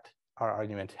in fact our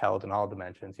argument held in all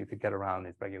dimensions. You could get around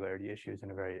these regularity issues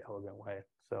in a very elegant way.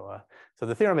 So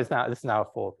the theorem is now, this is now a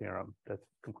full theorem that's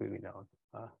completely known.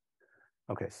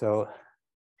 Okay, so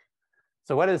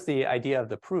what is the idea of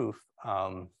the proof?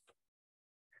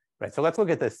 Right, so let's look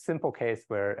at this simple case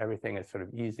where everything is sort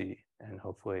of easy, and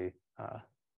hopefully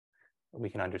we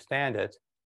can understand it.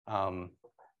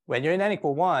 When you're in n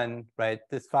equal 1, right,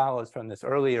 this follows from this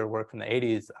earlier work from the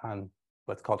 80s on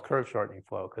what's called curve shortening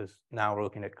flow, because now we're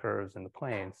looking at curves in the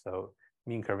plane. So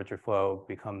mean curvature flow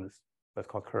becomes what's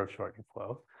called curve shortening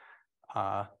flow.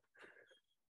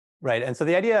 Right, and so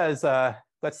the idea is,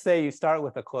 let's say you start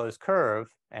with a closed curve,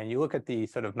 and you look at the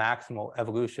sort of maximal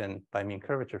evolution by mean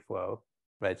curvature flow,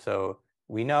 right? So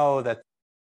we know that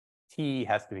t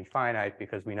has to be finite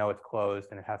because we know it's closed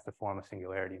and it has to form a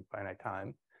singularity in finite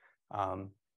time.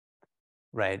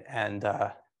 Right, and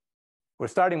we're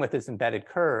starting with this embedded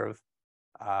curve.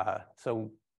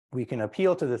 So we can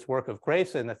appeal to this work of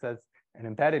Gaussian that says an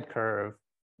embedded curve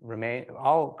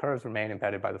all curves remain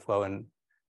embedded by the flow, and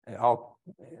all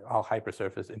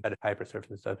embedded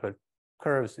hypersurfaces does, but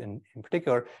curves in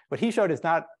particular. What he showed is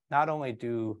not only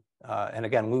do, and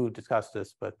again, Lu discussed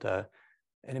this, but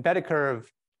an embedded curve,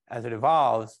 as it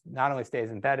evolves, not only stays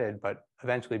embedded, but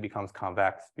eventually becomes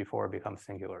convex before it becomes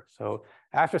singular. So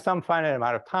after some finite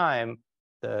amount of time,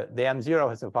 the M0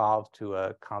 has evolved to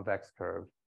a convex curve.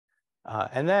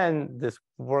 And then this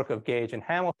work of Gage and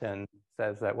Hamilton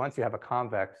says that once you have a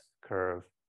convex curve,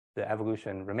 the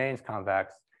evolution remains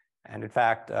convex. And in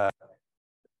fact,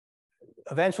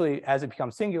 eventually, as it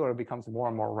becomes singular, it becomes more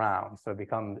and more round. So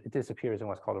it disappears in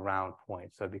what's called a round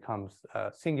point. So it becomes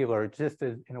singular, just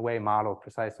as, in a way, modeled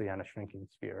precisely on a shrinking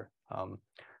sphere.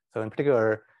 So in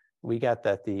particular, we get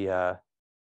that the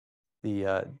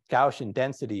Gaussian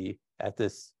density at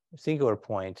this singular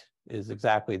point is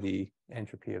exactly the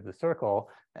entropy of the circle,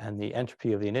 and the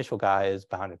entropy of the initial guy is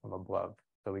bounded from above.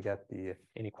 So we get the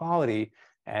inequality,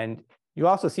 and you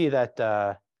also see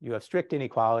that you have strict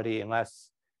inequality unless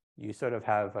you sort of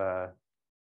have a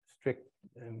strict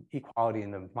equality in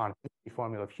the monotony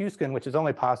formula of Huysken, which is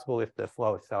only possible if the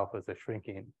flow itself is a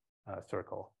shrinking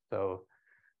circle. So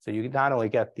you not only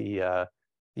get the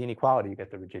inequality, you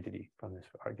get the rigidity from this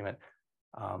argument.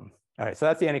 All right, so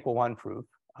that's the n equal 1 proof.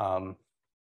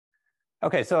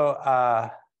 Okay,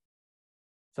 so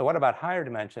what about higher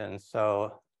dimensions?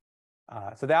 So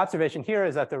the observation here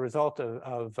is that the result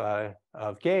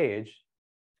of Gauge,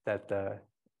 that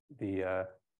the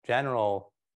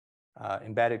general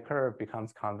embedded curve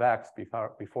becomes convex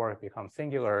before it becomes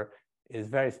singular, is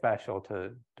very special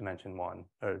to dimension 1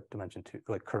 or dimension 2,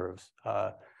 like curves.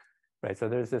 Right, so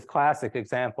there's this classic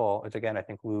example, which again I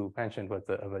think Lu mentioned,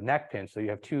 of a neck pinch. So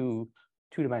you have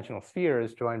two-dimensional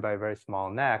spheres joined by a very small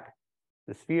neck.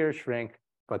 The spheres shrink,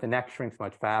 but the neck shrinks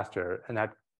much faster, and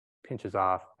that pinches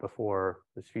off before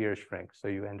the spheres shrink. So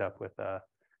you end up with a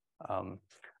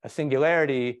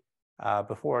singularity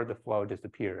before the flow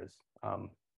disappears,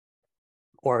 and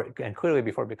clearly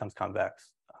before it becomes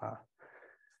convex.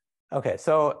 Okay,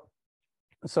 so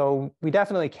we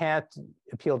definitely can't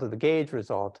appeal to the Gauge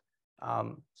result.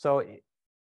 So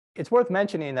it's worth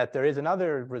mentioning that there is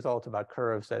another result about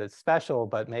curves that is special,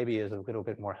 but maybe is a little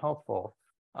bit more helpful.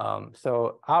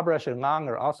 So Abresch and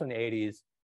Langer, also in the 80s,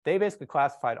 they basically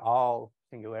classified all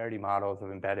singularity models of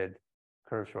embedded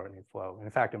curve shortening flow, in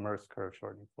fact, immersed curve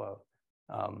shortening flow,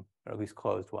 or at least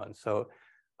closed ones. So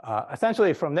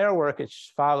essentially from their work, it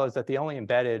follows that the only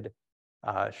embedded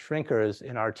shrinkers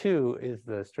in R2 is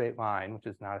the straight line, which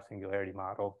is not a singularity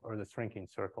model, or the shrinking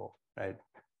circle, right?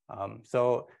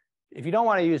 So if you don't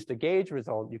want to use the Gauge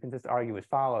result, you can just argue as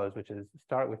follows, which is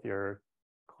start with your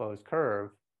closed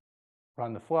curve,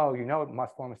 run the flow, you know it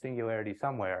must form a singularity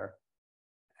somewhere,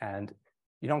 and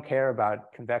you don't care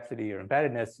about convexity or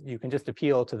embeddedness. You can just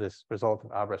appeal to this result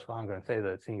of Abresch-Langer and say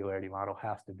the singularity model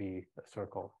has to be a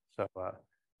circle. So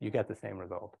you get the same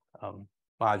result,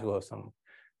 modulo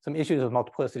some issues of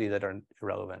multiplicity that are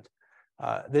irrelevant.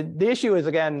 The issue is,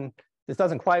 again, this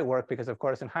doesn't quite work because, of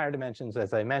course, in higher dimensions,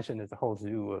 as I mentioned, there's a whole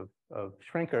zoo of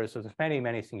shrinkers. So there's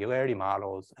many singularity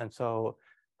models. And so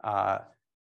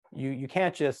you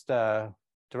can't just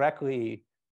directly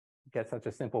get such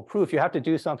a simple proof. You have to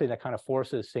do something that kind of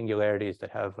forces singularities that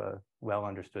have a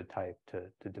well-understood type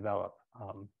to develop.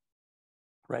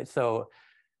 Right, so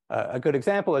a good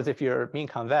example is if you're mean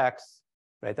convex,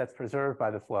 right, that's preserved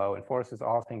by the flow and forces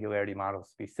all singularity models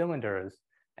to be cylinders.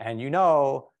 And you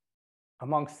know,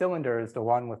 amongst cylinders, the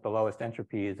one with the lowest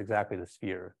entropy is exactly the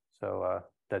sphere. So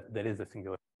that is a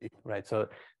singularity, right? So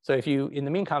if you, in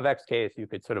the mean convex case, you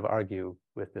could sort of argue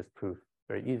with this proof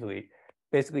very easily.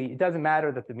 Basically, it doesn't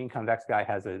matter that the mean convex guy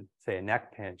has say a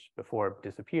neck pinch before it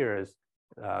disappears.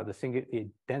 The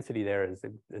density there is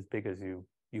as big as you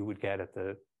would get at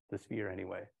the sphere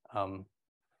anyway.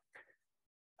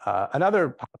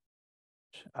 Another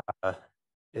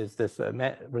is this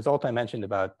result I mentioned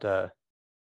about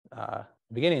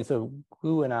beginning. So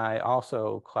Lu and I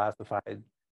also classified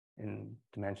in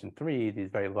dimension 3 these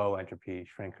very low entropy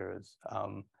shrinkers.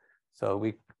 So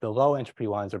the low entropy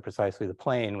ones are precisely the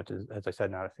plane, which is, as I said,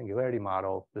 not a singularity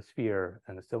model, the sphere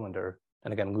and the cylinder.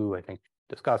 And again, Lu, I think,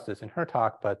 discussed this in her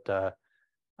talk, but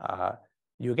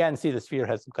you again see the sphere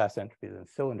has less entropy than the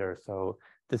cylinder. So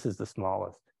this is the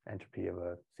smallest entropy of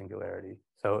a singularity.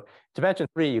 So dimension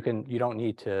 3, you don't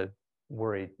need to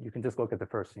worry. You can just look at the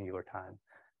first singular time.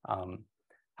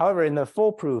 However, in the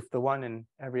full proof, the one in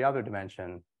every other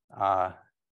dimension,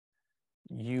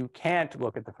 you can't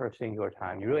look at the first singular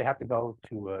time. You really have to go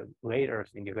to a later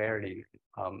singularity,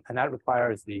 and that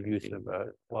requires the use of a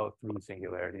flow through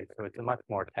singularity. So it's a much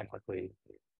more technically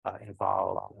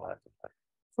involved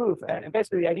proof. And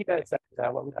basically, the idea is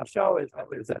that what we can show is that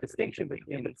there's a distinction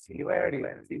between the singularity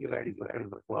and singularities where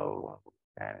the flow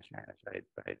vanish,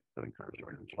 right? So in curvature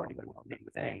and shorting, they will be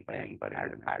the same thing, but in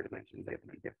higher dimensions, they can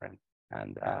be different.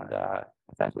 And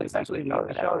essentially,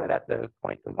 show that at the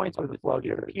points where the flow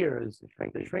disappears, the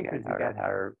shrinkers you get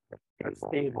are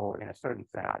stable in a certain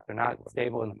sense. They're not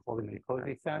stable in the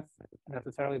Colding-Minicozzi sense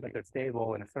necessarily, but they're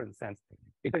stable in a certain sense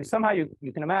because somehow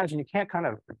you can imagine you can't kind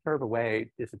of perturb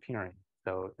away disappearing.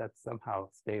 So that's somehow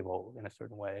stable in a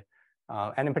certain way.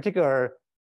 And in particular,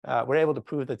 we're able to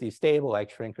prove that these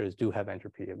stable-like shrinkers do have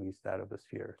entropy, at least that of the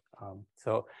sphere.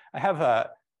 So I have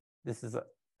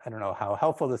I don't know how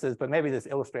helpful this is, but maybe this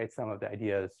illustrates some of the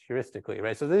ideas heuristically,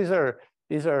 right? So these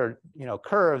are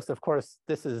curves. Of course,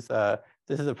 this is a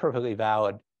perfectly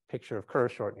valid picture of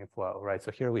curve shortening flow, right?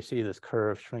 So here we see this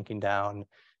curve shrinking down,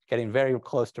 getting very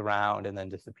close to round, and then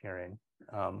disappearing.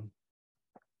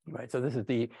 Right. So this is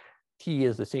the t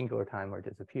is the singular time where it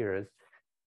disappears.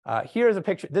 Here's a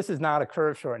picture. This is not a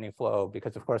curve shortening flow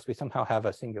because, of course, we somehow have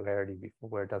a singularity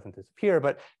where it doesn't disappear.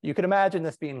 But you could imagine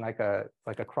this being like a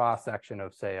cross section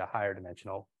of, say, a higher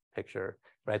dimensional picture,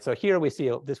 right? So here we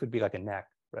see this would be like a neck,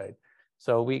 right?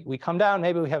 So we come down.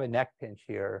 Maybe we have a neck pinch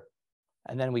here,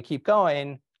 and then we keep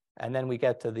going, and then we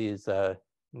get to these.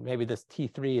 Maybe this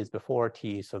T3 is before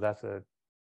T, so that's a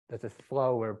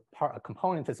flow where a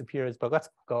component disappears. But let's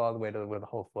go all the way to where the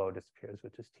whole flow disappears,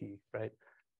 which is T, right?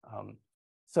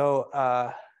 So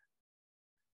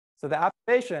the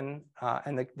observation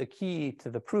and the key to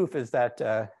the proof is that,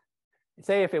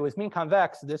 say, if it was mean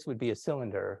convex, this would be a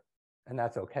cylinder, and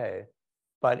that's OK.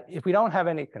 But if we don't have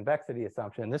any convexity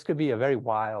assumption, this could be a very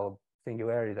wild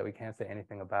singularity that we can't say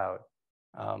anything about.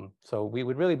 So we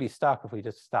would really be stuck if we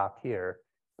just stopped here.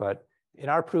 But in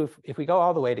our proof, if we go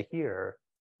all the way to here,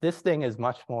 this thing is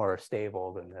much more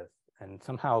stable than this. And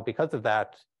somehow, because of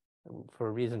that,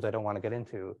 for reasons I don't want to get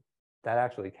into, that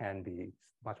actually can be,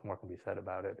 much more can be said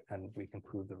about it, and we can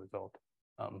prove the result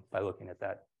by looking at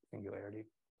that singularity.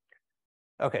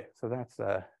 Okay, so that's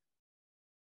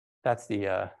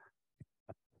the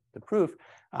proof.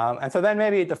 And so then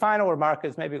maybe the final remark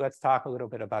is maybe let's talk a little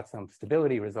bit about some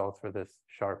stability results for this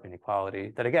sharp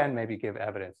inequality that, again, maybe give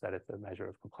evidence that it's a measure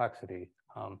of complexity.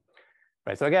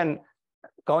 Right, so again,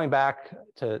 going back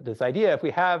to this idea, if we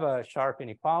have a sharp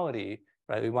inequality,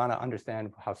 right, we want to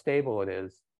understand how stable it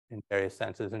is in various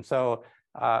senses. And so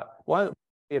one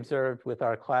we observed with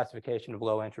our classification of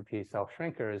low entropy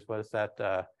self-shrinkers was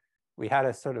that we had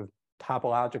a sort of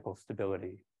topological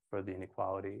stability for the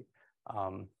inequality.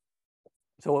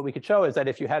 So what we could show is that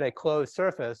if you had a closed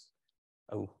surface,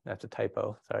 oh, that's a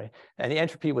typo, sorry, and the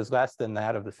entropy was less than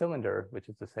that of the cylinder, which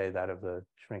is to say that of the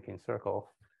shrinking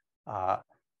circle,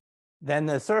 then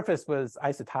the surface was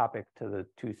isotopic to the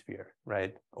two-sphere,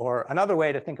 right? Or another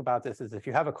way to think about this is if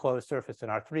you have a closed surface in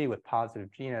R3 with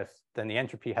positive genus, then the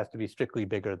entropy has to be strictly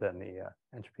bigger than the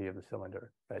entropy of the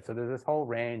cylinder, right? So there's this whole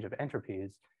range of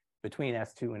entropies between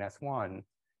S2 and S1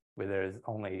 where there's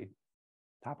only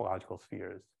topological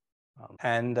spheres.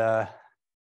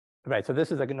 Right, so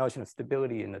this is like a notion of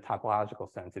stability in the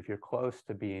topological sense. If you're close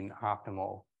to being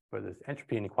optimal for this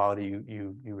entropy inequality,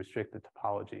 you restrict the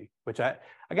topology, which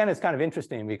again is kind of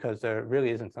interesting because there really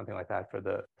isn't something like that for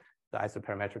the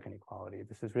isoparametric inequality.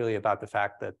 This is really about the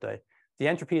fact that the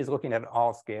entropy is looking at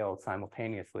all scales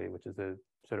simultaneously, which is a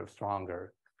sort of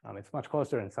stronger. It's much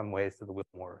closer in some ways to the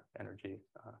Whitmore energy.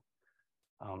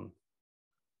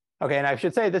 Okay, and I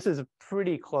should say this is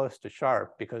pretty close to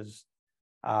sharp because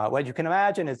what you can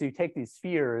imagine is you take these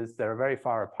spheres that are very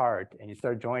far apart and you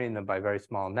start joining them by very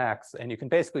small necks, and you can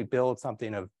basically build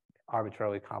something of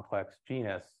arbitrarily complex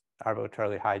genus,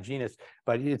 arbitrarily high genus,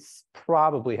 but it's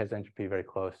probably has entropy very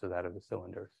close to that of the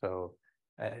cylinder. So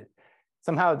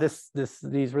somehow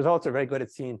these results are very good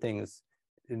at seeing things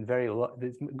in very low,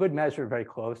 this good measure very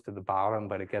close to the bottom,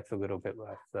 but it gets a little bit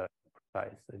less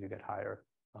precise as you get higher.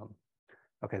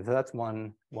 Okay, so that's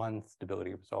one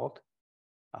stability result.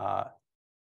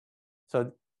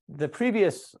 So the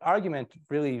previous argument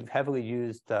really heavily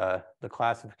used the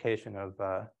classification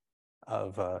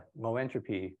of low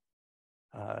entropy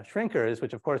shrinkers,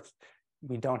 which of course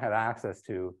we don't have access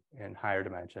to in higher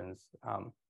dimensions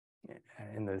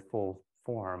in the full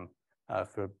form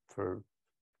for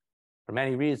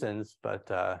many reasons. But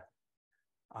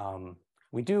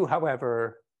we do,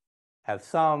 however, have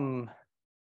some,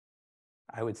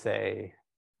 I would say,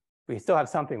 we still have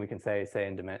something we can say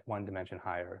in one dimension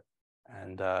higher.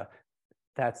 And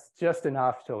that's just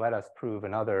enough to let us prove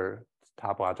another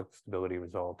topological stability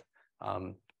result,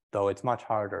 though it's much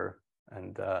harder.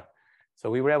 And so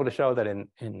we were able to show that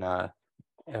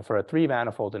for a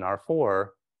 3-manifold in R4,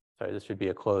 sorry, this should be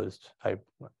a closed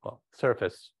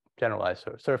surface, generalized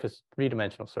surface,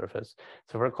 3-dimensional surface.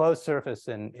 So for a closed surface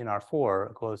in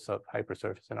R4, a closed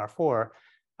hypersurface in R4,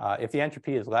 if the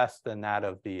entropy is less than that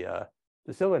of the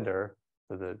cylinder,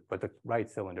 so the right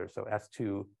cylinder, so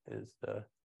S2 is the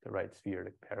right sphere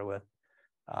to compare with,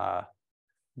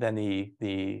 then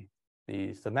the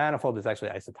submanifold is actually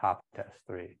isotopic to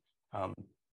S3.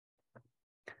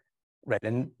 Right,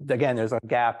 and again, there's a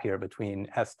gap here between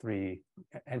S3,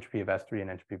 entropy of S3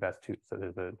 and entropy of S2.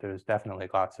 So there's definitely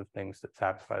lots of things that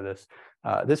satisfy this.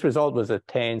 This result was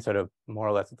attained sort of more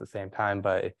or less at the same time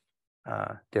by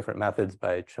different methods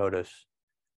by Choi,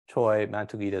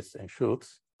 Mantoulidis, and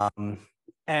Schultz.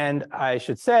 And I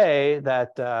should say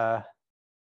that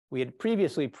we had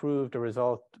previously proved a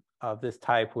result of this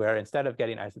type where instead of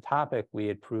getting isotopic, we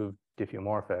had proved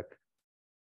diffeomorphic.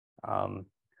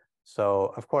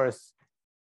 So of course,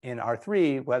 in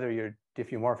R3, whether you're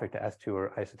diffeomorphic to S2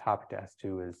 or isotopic to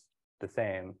S2 is the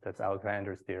same. That's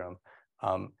Alexander's theorem.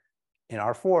 In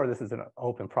R4, this is an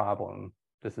open problem.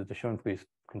 This is the Schoenflies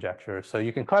conjecture. So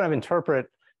you can kind of interpret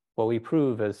what we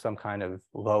prove as some kind of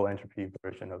low entropy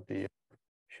version of the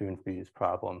Schoenflies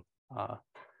problem.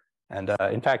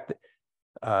 In fact,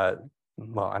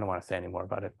 well, I don't want to say any more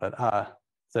about it, but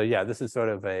so yeah, this is sort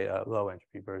of a low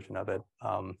entropy version of it.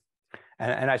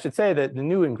 And I should say that the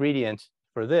new ingredient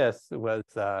for this was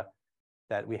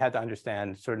that we had to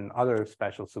understand certain other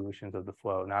special solutions of the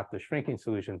flow, not the shrinking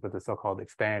solutions, but the so-called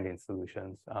expanding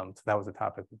solutions. So that was the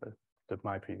topic of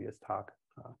my previous talk.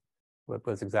 What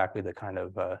was exactly the kind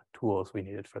of tools we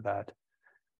needed for that.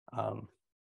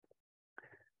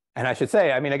 And I should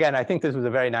say, I mean, again, I think this was a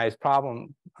very nice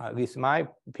problem, at least in my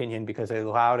opinion, because it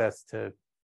allowed us to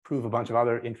prove a bunch of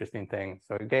other interesting things.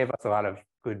 So it gave us a lot of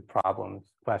good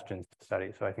questions to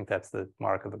study. So I think that's the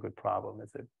mark of a good problem,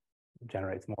 is it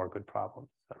generates more good problems.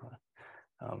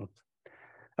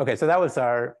 Okay, so that was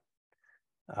our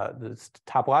the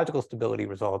topological stability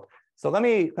result. So let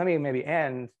me maybe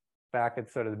end back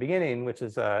at sort of the beginning, which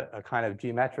is a kind of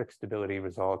geometric stability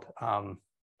result.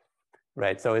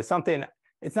 Right, so it's something,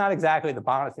 it's not exactly the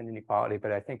Bernstein inequality,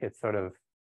 but I think it's sort of,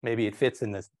 maybe it fits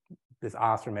in this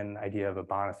Osterman idea of a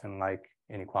Bernstein-like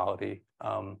inequality.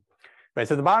 Right,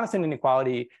 so the Bernstein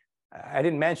inequality, I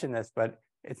didn't mention this, but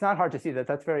it's not hard to see that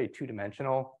that's very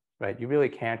two-dimensional, right? You really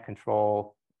can't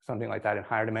control something like that in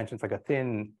higher dimensions. Like a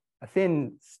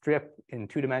thin strip in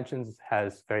 2 dimensions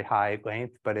has very high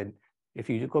length, but if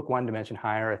you look 1 dimension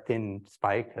higher, a thin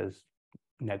spike has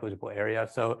negligible area.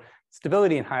 So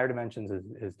stability in higher dimensions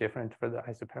is different for the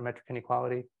isoperimetric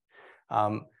inequality.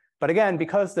 But again,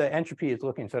 because the entropy is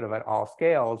looking sort of at all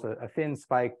scales, a thin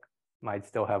spike might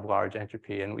still have large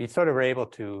entropy. And we sort of were able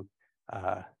to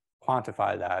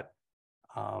quantify that.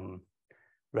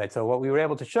 Right, so what we were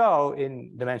able to show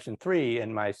in dimension 3,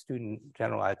 and my student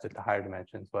generalized it to higher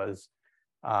dimensions, was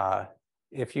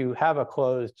if you have a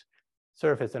closed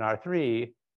surface in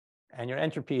R3 and your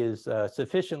entropy is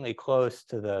sufficiently close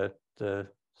to the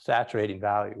saturating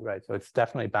value, right? So it's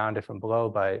definitely bounded from below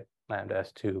by lambda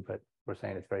S2, but we're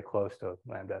saying it's very close to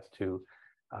lambda S2.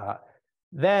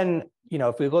 Then,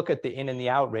 if we look at the in and the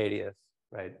out radius,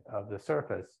 right, of the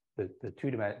surface, the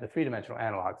 3-dimensional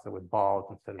analogs, so with balls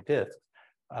instead of disks,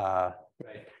 right,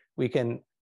 we can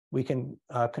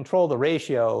control the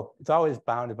ratio. It's always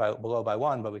bounded below by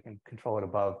 1, but we can control it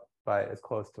above by as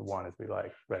close to 1 as we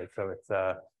like, right? So it's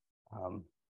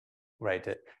right.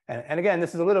 And again,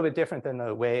 this is a little bit different than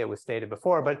the way it was stated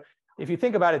before. But if you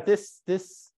think about it, this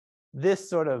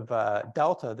sort of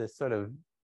delta, this sort of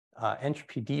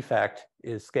entropy defect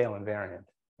is scale invariant,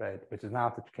 right? Which is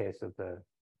not the case of the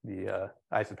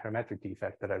isoperimetric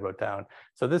defect that I wrote down.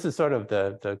 So this is sort of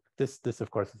this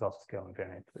of course is also scale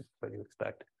invariant, which is what you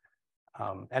expect.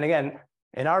 And again,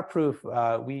 in our proof,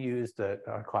 we used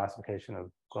our classification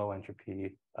of low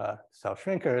entropy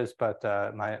self-shrinkers, but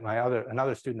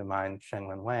another student of mine,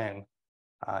 Lu Wang,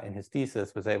 in his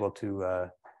thesis was able to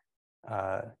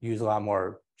use a lot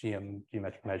more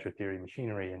geometric measure theory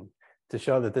machinery, and to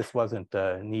show that this wasn't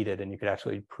needed, and you could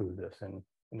actually prove this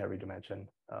in every dimension.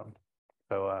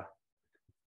 So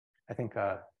I think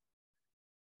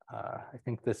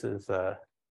this is the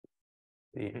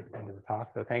end of the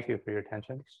talk. So thank you for your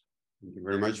attention. Thank you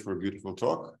very much for a beautiful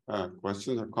talk.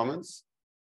 Questions or comments?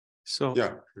 So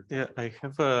yeah, I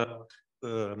have a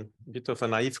bit of a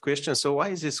naive question. So why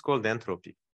is this called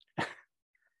entropy?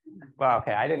 Well,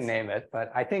 okay, I didn't name it,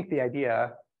 but I think the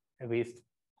idea, at least,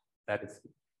 that it's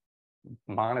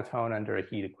monotone under a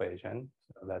heat equation.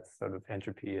 So that's sort of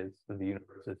entropy is the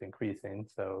universe is increasing.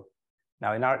 So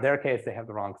now in their case, they have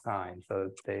the wrong sign. So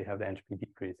they have the entropy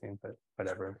decreasing, but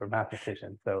whatever, we're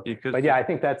mathematicians. So, but yeah, I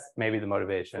think that's maybe the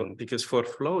motivation. Well, because for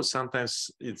flow,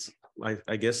 sometimes it's,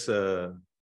 I guess,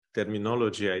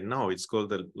 terminology I know, it's called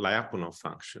the Lyapunov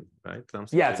function, right?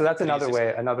 Yeah, so that's another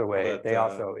way. But, they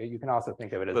also, you can also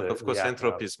think of it as. But of course,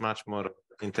 entropy is much more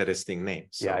interesting name.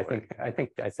 So, yeah, I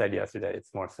think I said yesterday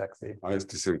it's more sexy. I asked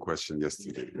the same question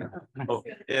yesterday. Oh,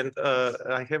 and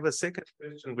I have a second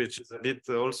question, which is a bit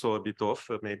also a bit off,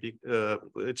 maybe,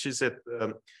 which is that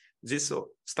this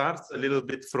starts a little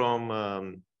bit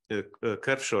from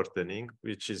curve shortening,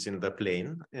 which is in the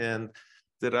plane, and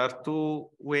there are two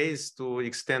ways to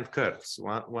extend curves.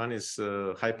 One is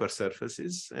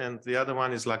hypersurfaces, and the other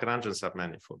one is Lagrangian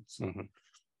submanifolds. Mm-hmm.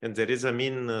 And there is a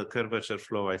mean curvature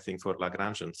flow, I think, for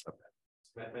Lagrangian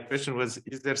submanifolds. My question was: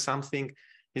 is there some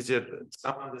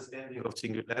understanding of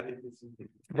singularities?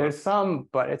 There's some,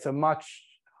 but it's a much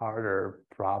harder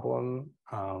problem.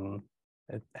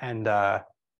 And I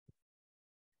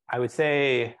would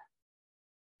say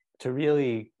to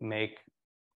really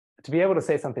to be able to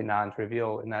say something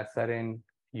non-trivial in that setting,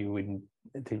 you would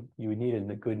need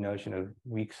a good notion of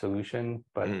weak solution.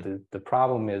 But the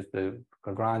problem is the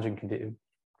Lagrangian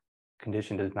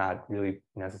condition does not really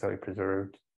necessarily preserve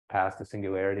past the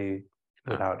singularity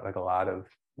without like a lot of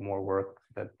more work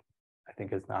that I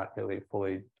think is not really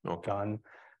fully done.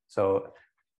 So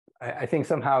I think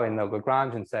somehow in the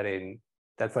Lagrangian setting,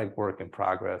 that's like work in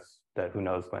progress that who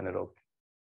knows when it'll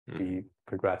be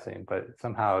progressing. But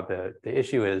somehow the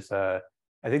issue is, I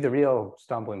think the real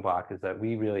stumbling block is that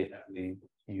we really heavily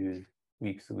use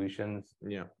weak solutions.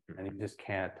 Yeah. And you just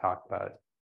can't talk about,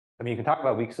 I mean, you can talk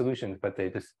about weak solutions, but they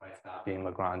just might stop being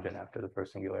Lagrangian after the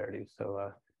first singularity.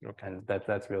 So, and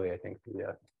that's really, I think,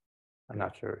 I'm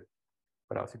not sure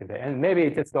what else you can say. And maybe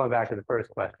just going back to the first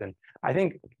question, I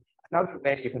think another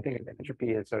way you can think of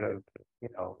entropy is sort of,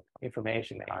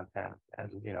 information content, and,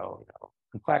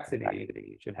 complexity.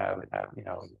 You should have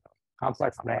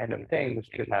complex random things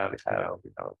should have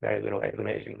very little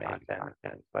information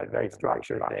content, but very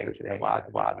structured things should have lots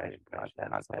of information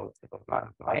content. So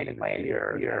plain and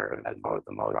linear as opposed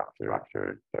to most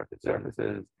structured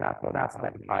surfaces. That's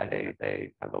why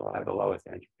they have the lowest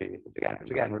entropy.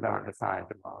 Again, remember the signs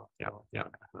involved. Yeah.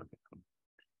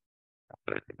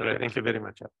 Thank you very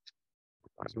much.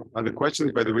 Other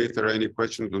questions? By the way, if there are any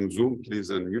questions on Zoom, please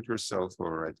unmute yourself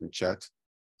or write in chat.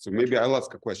 So maybe I'll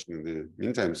ask a question in the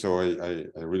meantime. So I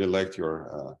really liked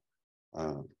your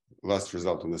last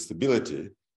result on the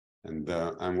stability. And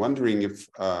I'm wondering if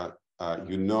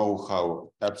you know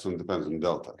how epsilon depends on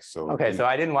delta. So okay, so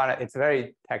I didn't want to, it's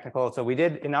very technical. So we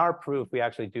did, in our proof, we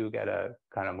actually do get a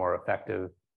kind of more effective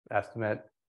estimate.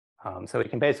 So we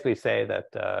can basically say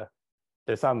that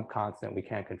there's some constant we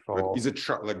can't control. But is it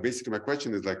sharp? Like basically my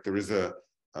question is like there is a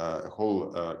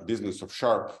whole business of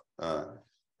sharp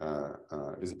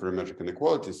isoperimetric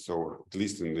inequalities. So at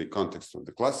least in the context of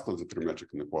the classical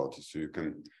isoperimetric inequalities, so you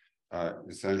can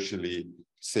essentially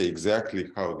say exactly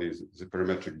how this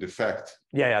isoperimetric defect.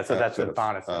 Yeah. So that's a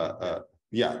bonus.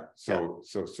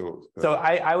 So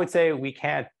I would say we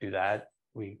can't do that.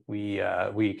 We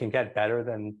can get better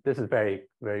than this. Is very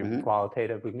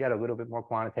qualitative. We can get a little bit more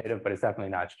quantitative, but it's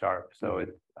definitely not sharp. So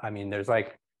I mean, there's a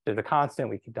constant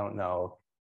we don't know,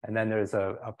 and then there's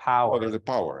a power. Oh, there's a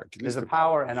power. There's a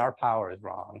power, and our power is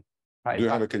wrong. Right? Do you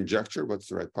have a conjecture? What's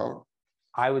the right power?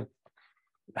 I would.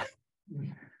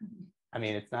 I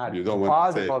mean, it's not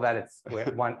plausible that it's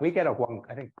one. We get I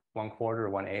think 1/4 or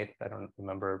 1/8. I don't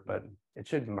remember, but it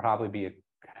should probably be a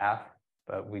half.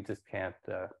 But we just can't.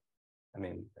 I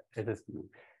mean, it's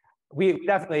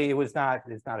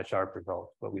not a sharp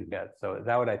result what we get. So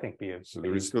that would, I think, be so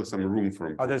there is still some room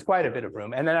for. Oh, there's quite a bit of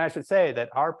room. And then I should say that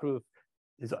our proof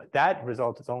is that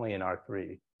result is only in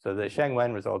R3. So the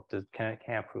Sheng-Wen result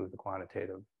can't prove the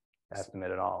quantitative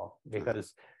estimate at all,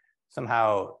 because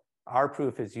somehow our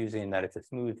proof is using that it's a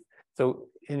smooth. So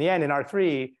in the end, in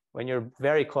R3, when you're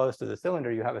very close to the cylinder,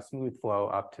 you have a smooth flow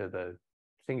up to the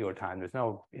singular time. There's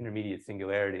no intermediate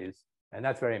singularities. And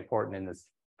that's very important in this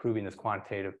proving this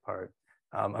quantitative part.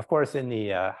 Of course, in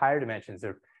the higher dimensions,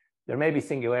 there may be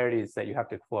singularities that you have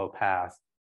to flow past,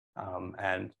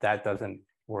 and that doesn't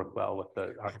work well with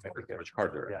the much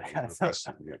harder. Yeah.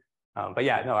 But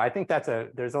yeah, no, I think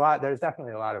there's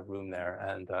definitely a lot of room there,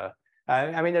 and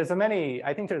I mean,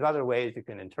 I think there's other ways you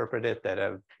can interpret it that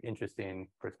have interesting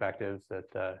perspectives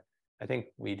that I think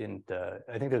we didn't.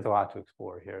 I think there's a lot to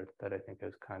explore here that I think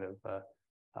is kind of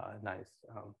nice,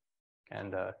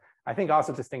 and I think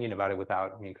also just thinking about it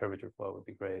without mean curvature flow would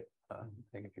be great. I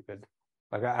think if you could,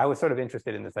 like, I was sort of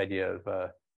interested in this idea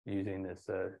of using this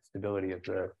stability of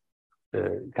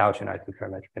the Gaussian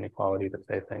isoperimetric inequality to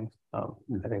say things.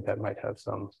 I think that might have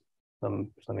some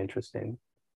interesting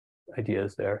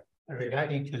ideas there.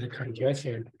 Regarding to the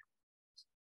conjecture,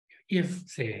 if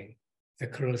say the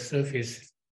closed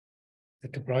surface, the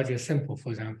topology is simple, for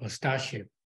example, star shape,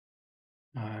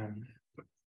 and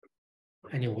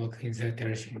you work in that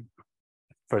direction.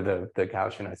 For the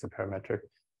Gaussian isoperimetric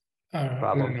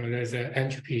problem. No, there's an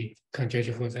entropy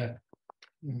conjecture for that.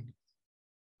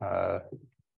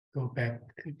 Go back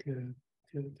to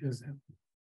that.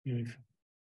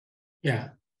 Yeah.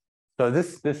 So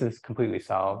this is completely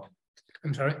solved.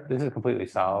 I'm sorry? This is completely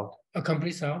solved. A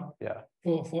complete solve? Yeah.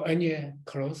 For any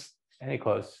close? Any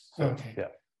close. So, okay. Yeah.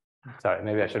 Sorry,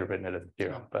 maybe I should have written it as a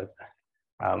theorem,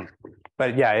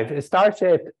 but yeah, if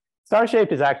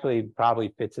star-shaped is actually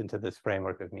probably fits into this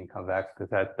framework of mean convex,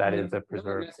 because that is a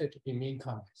preserved. Not necessary to be mean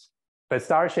convex. But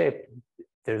star-shaped,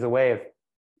 there's a way of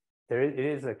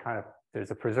there's a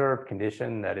preserved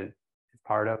condition that is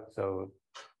part of. So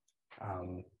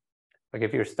like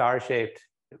if you're star-shaped,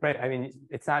 right? I mean,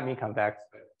 it's not mean convex,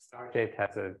 but star-shaped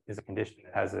is a condition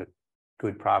that has a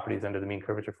good properties under the mean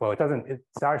curvature flow.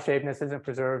 Star-shapedness isn't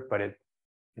preserved, but it's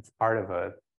part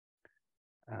of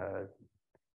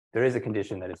there is a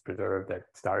condition that is preserved that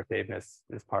star-shapedness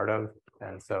is part of.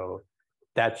 And so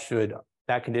that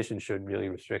condition should really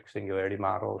restrict singularity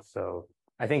models. So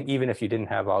I think even if you didn't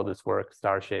have all this work,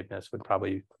 star-shapedness would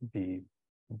probably be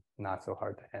not so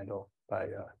hard to handle by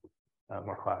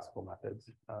more classical methods.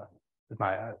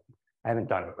 I haven't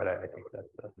done it, but I think that's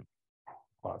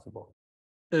plausible.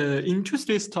 In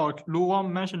Tuesday's talk, Lu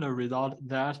Wang mentioned a result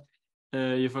that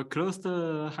if a closed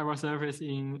hypersurface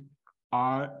in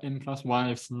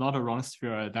Rn+1 is not a round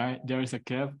sphere, then there is a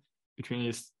gap between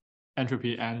its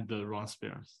entropy and the round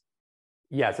spheres.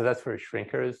 Yeah, so that's for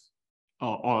shrinkers.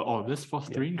 Oh, this for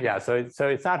string? Yeah, so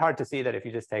it's not hard to see that if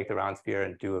you just take the round sphere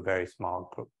and do a very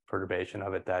small perturbation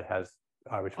of it, that has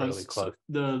arbitrarily close.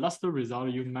 The last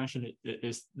result you mentioned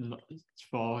is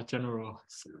for general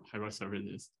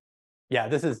hypersurfaces. Yeah,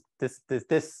 this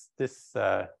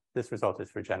result is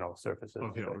for general surfaces.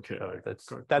 Okay.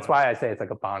 So that's why I say it's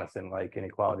like a Bernstein-like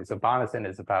inequality. So Bernstein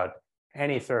is about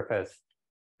any surface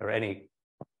or any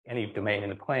domain in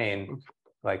the plane.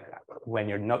 Like when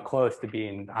you're not close to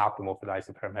being optimal for the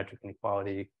isoperimetric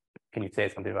inequality, can you say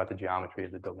something about the geometry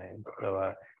of the domain?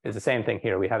 So it's the same thing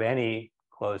here. We have any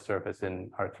closed surface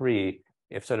in R3.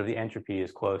 If sort of the entropy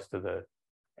is close to the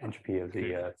entropy of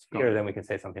the sphere, then we can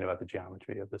say something about the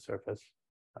geometry of the surface.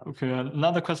 Okay,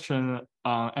 another question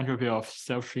on entropy of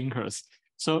self-shrinkers.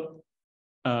 So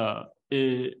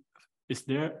is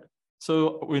there,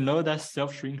 so we know that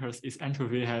self-shrinkers, its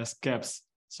entropy has gaps.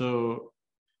 So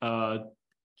how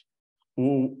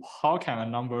can a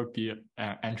number be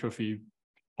an entropy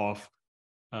of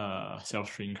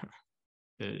self-shrinker?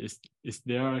 Is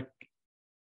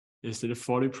it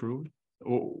fully proved?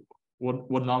 Or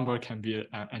what number can be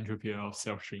an entropy of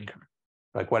self-shrinker?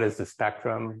 Like what is the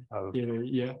spectrum of?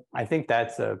 Yeah. I think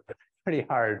that's a pretty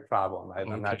hard problem.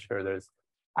 I'm not sure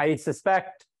I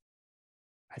suspect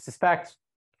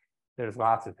there's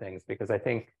lots of things, because I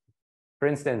think, for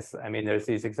instance, I mean, there's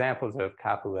these examples of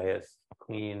Capuleus,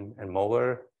 Klein, and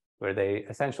Moeller, where they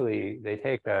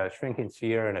take a shrinking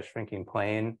sphere and a shrinking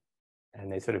plane, and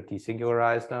they sort of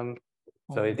desingularize them.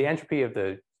 So the entropy of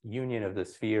the union of the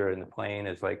sphere and the plane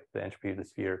is like the entropy of the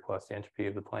sphere plus the entropy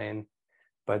of the plane.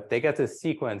 But they get this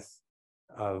sequence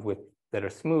that are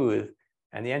smooth,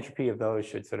 and the entropy of those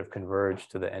should sort of converge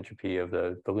to the entropy of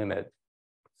the limit.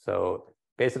 So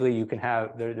basically, you can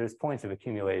have there's points of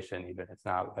accumulation. Even it's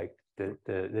not like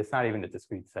it's not even a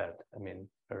discrete set. I mean,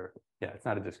 it's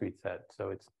not a discrete set.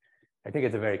 So I think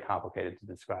it's a very complicated to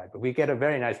describe. But we get a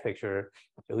very nice picture,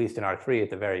 at least in R3,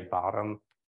 at the very bottom,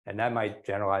 and that might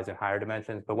generalize in higher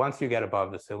dimensions. But once you get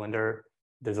above the cylinder,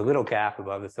 there's a little gap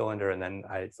above the cylinder, and then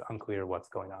it's unclear what's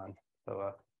going on.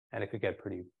 So, and it could get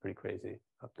pretty crazy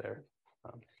up there.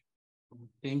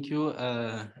 Thank you.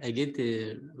 I get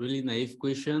a really naive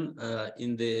question.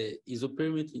 In the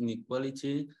isoperimetric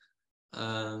inequality,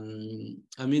 I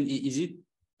mean, is it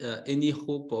any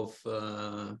hope of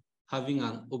having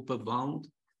an upper bound,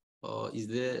 or is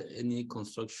there any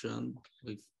construction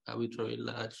with arbitrarily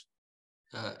large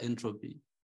entropy?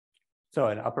 So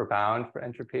an upper bound for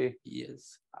entropy?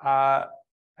 Yes.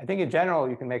 I think in general,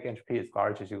 you can make entropy as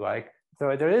large as you like.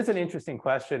 So there is an interesting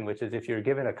question, which is if you're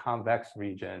given a convex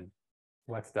region,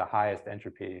 what's the highest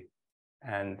entropy?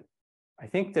 And I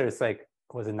think there's like,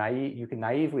 you can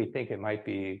naively think it might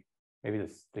be maybe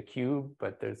the cube,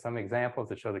 but there's some examples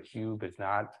that show the cube is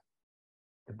not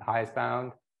the highest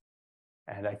bound.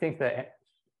 And I think that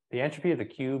the entropy of the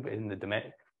cube in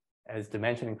the as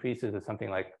dimension increases is something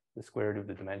like the square root of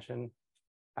the dimension.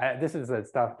 This is the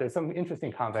stuff, there's some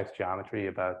interesting convex geometry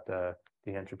about the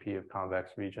entropy of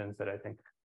convex regions that I think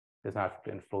has not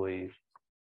been fully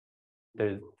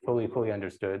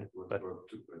understood. But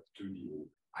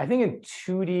I think in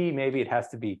 2D, maybe it has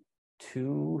to be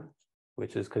 2,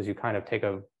 which is because you kind of take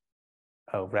a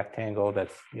rectangle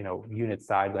that's, unit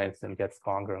side lengths and gets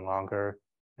longer and longer.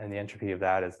 And the entropy of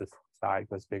that as the side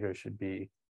goes bigger should be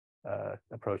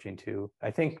approaching 2.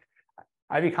 I think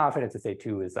I'd be confident to say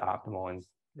 2 is the optimal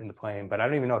in the plane, but I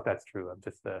don't even know if that's true.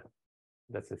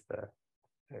 That's just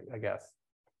I guess.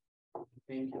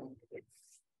 Thank you.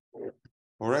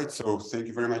 All right, so thank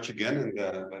you very much again,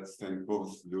 and let's thank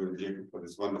both Lu and Jacob for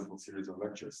this wonderful series of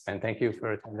lectures. And thank you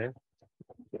for attending.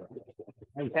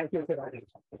 And thank you.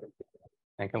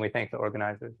 And can we thank the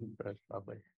organizers?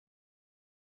 Lovely.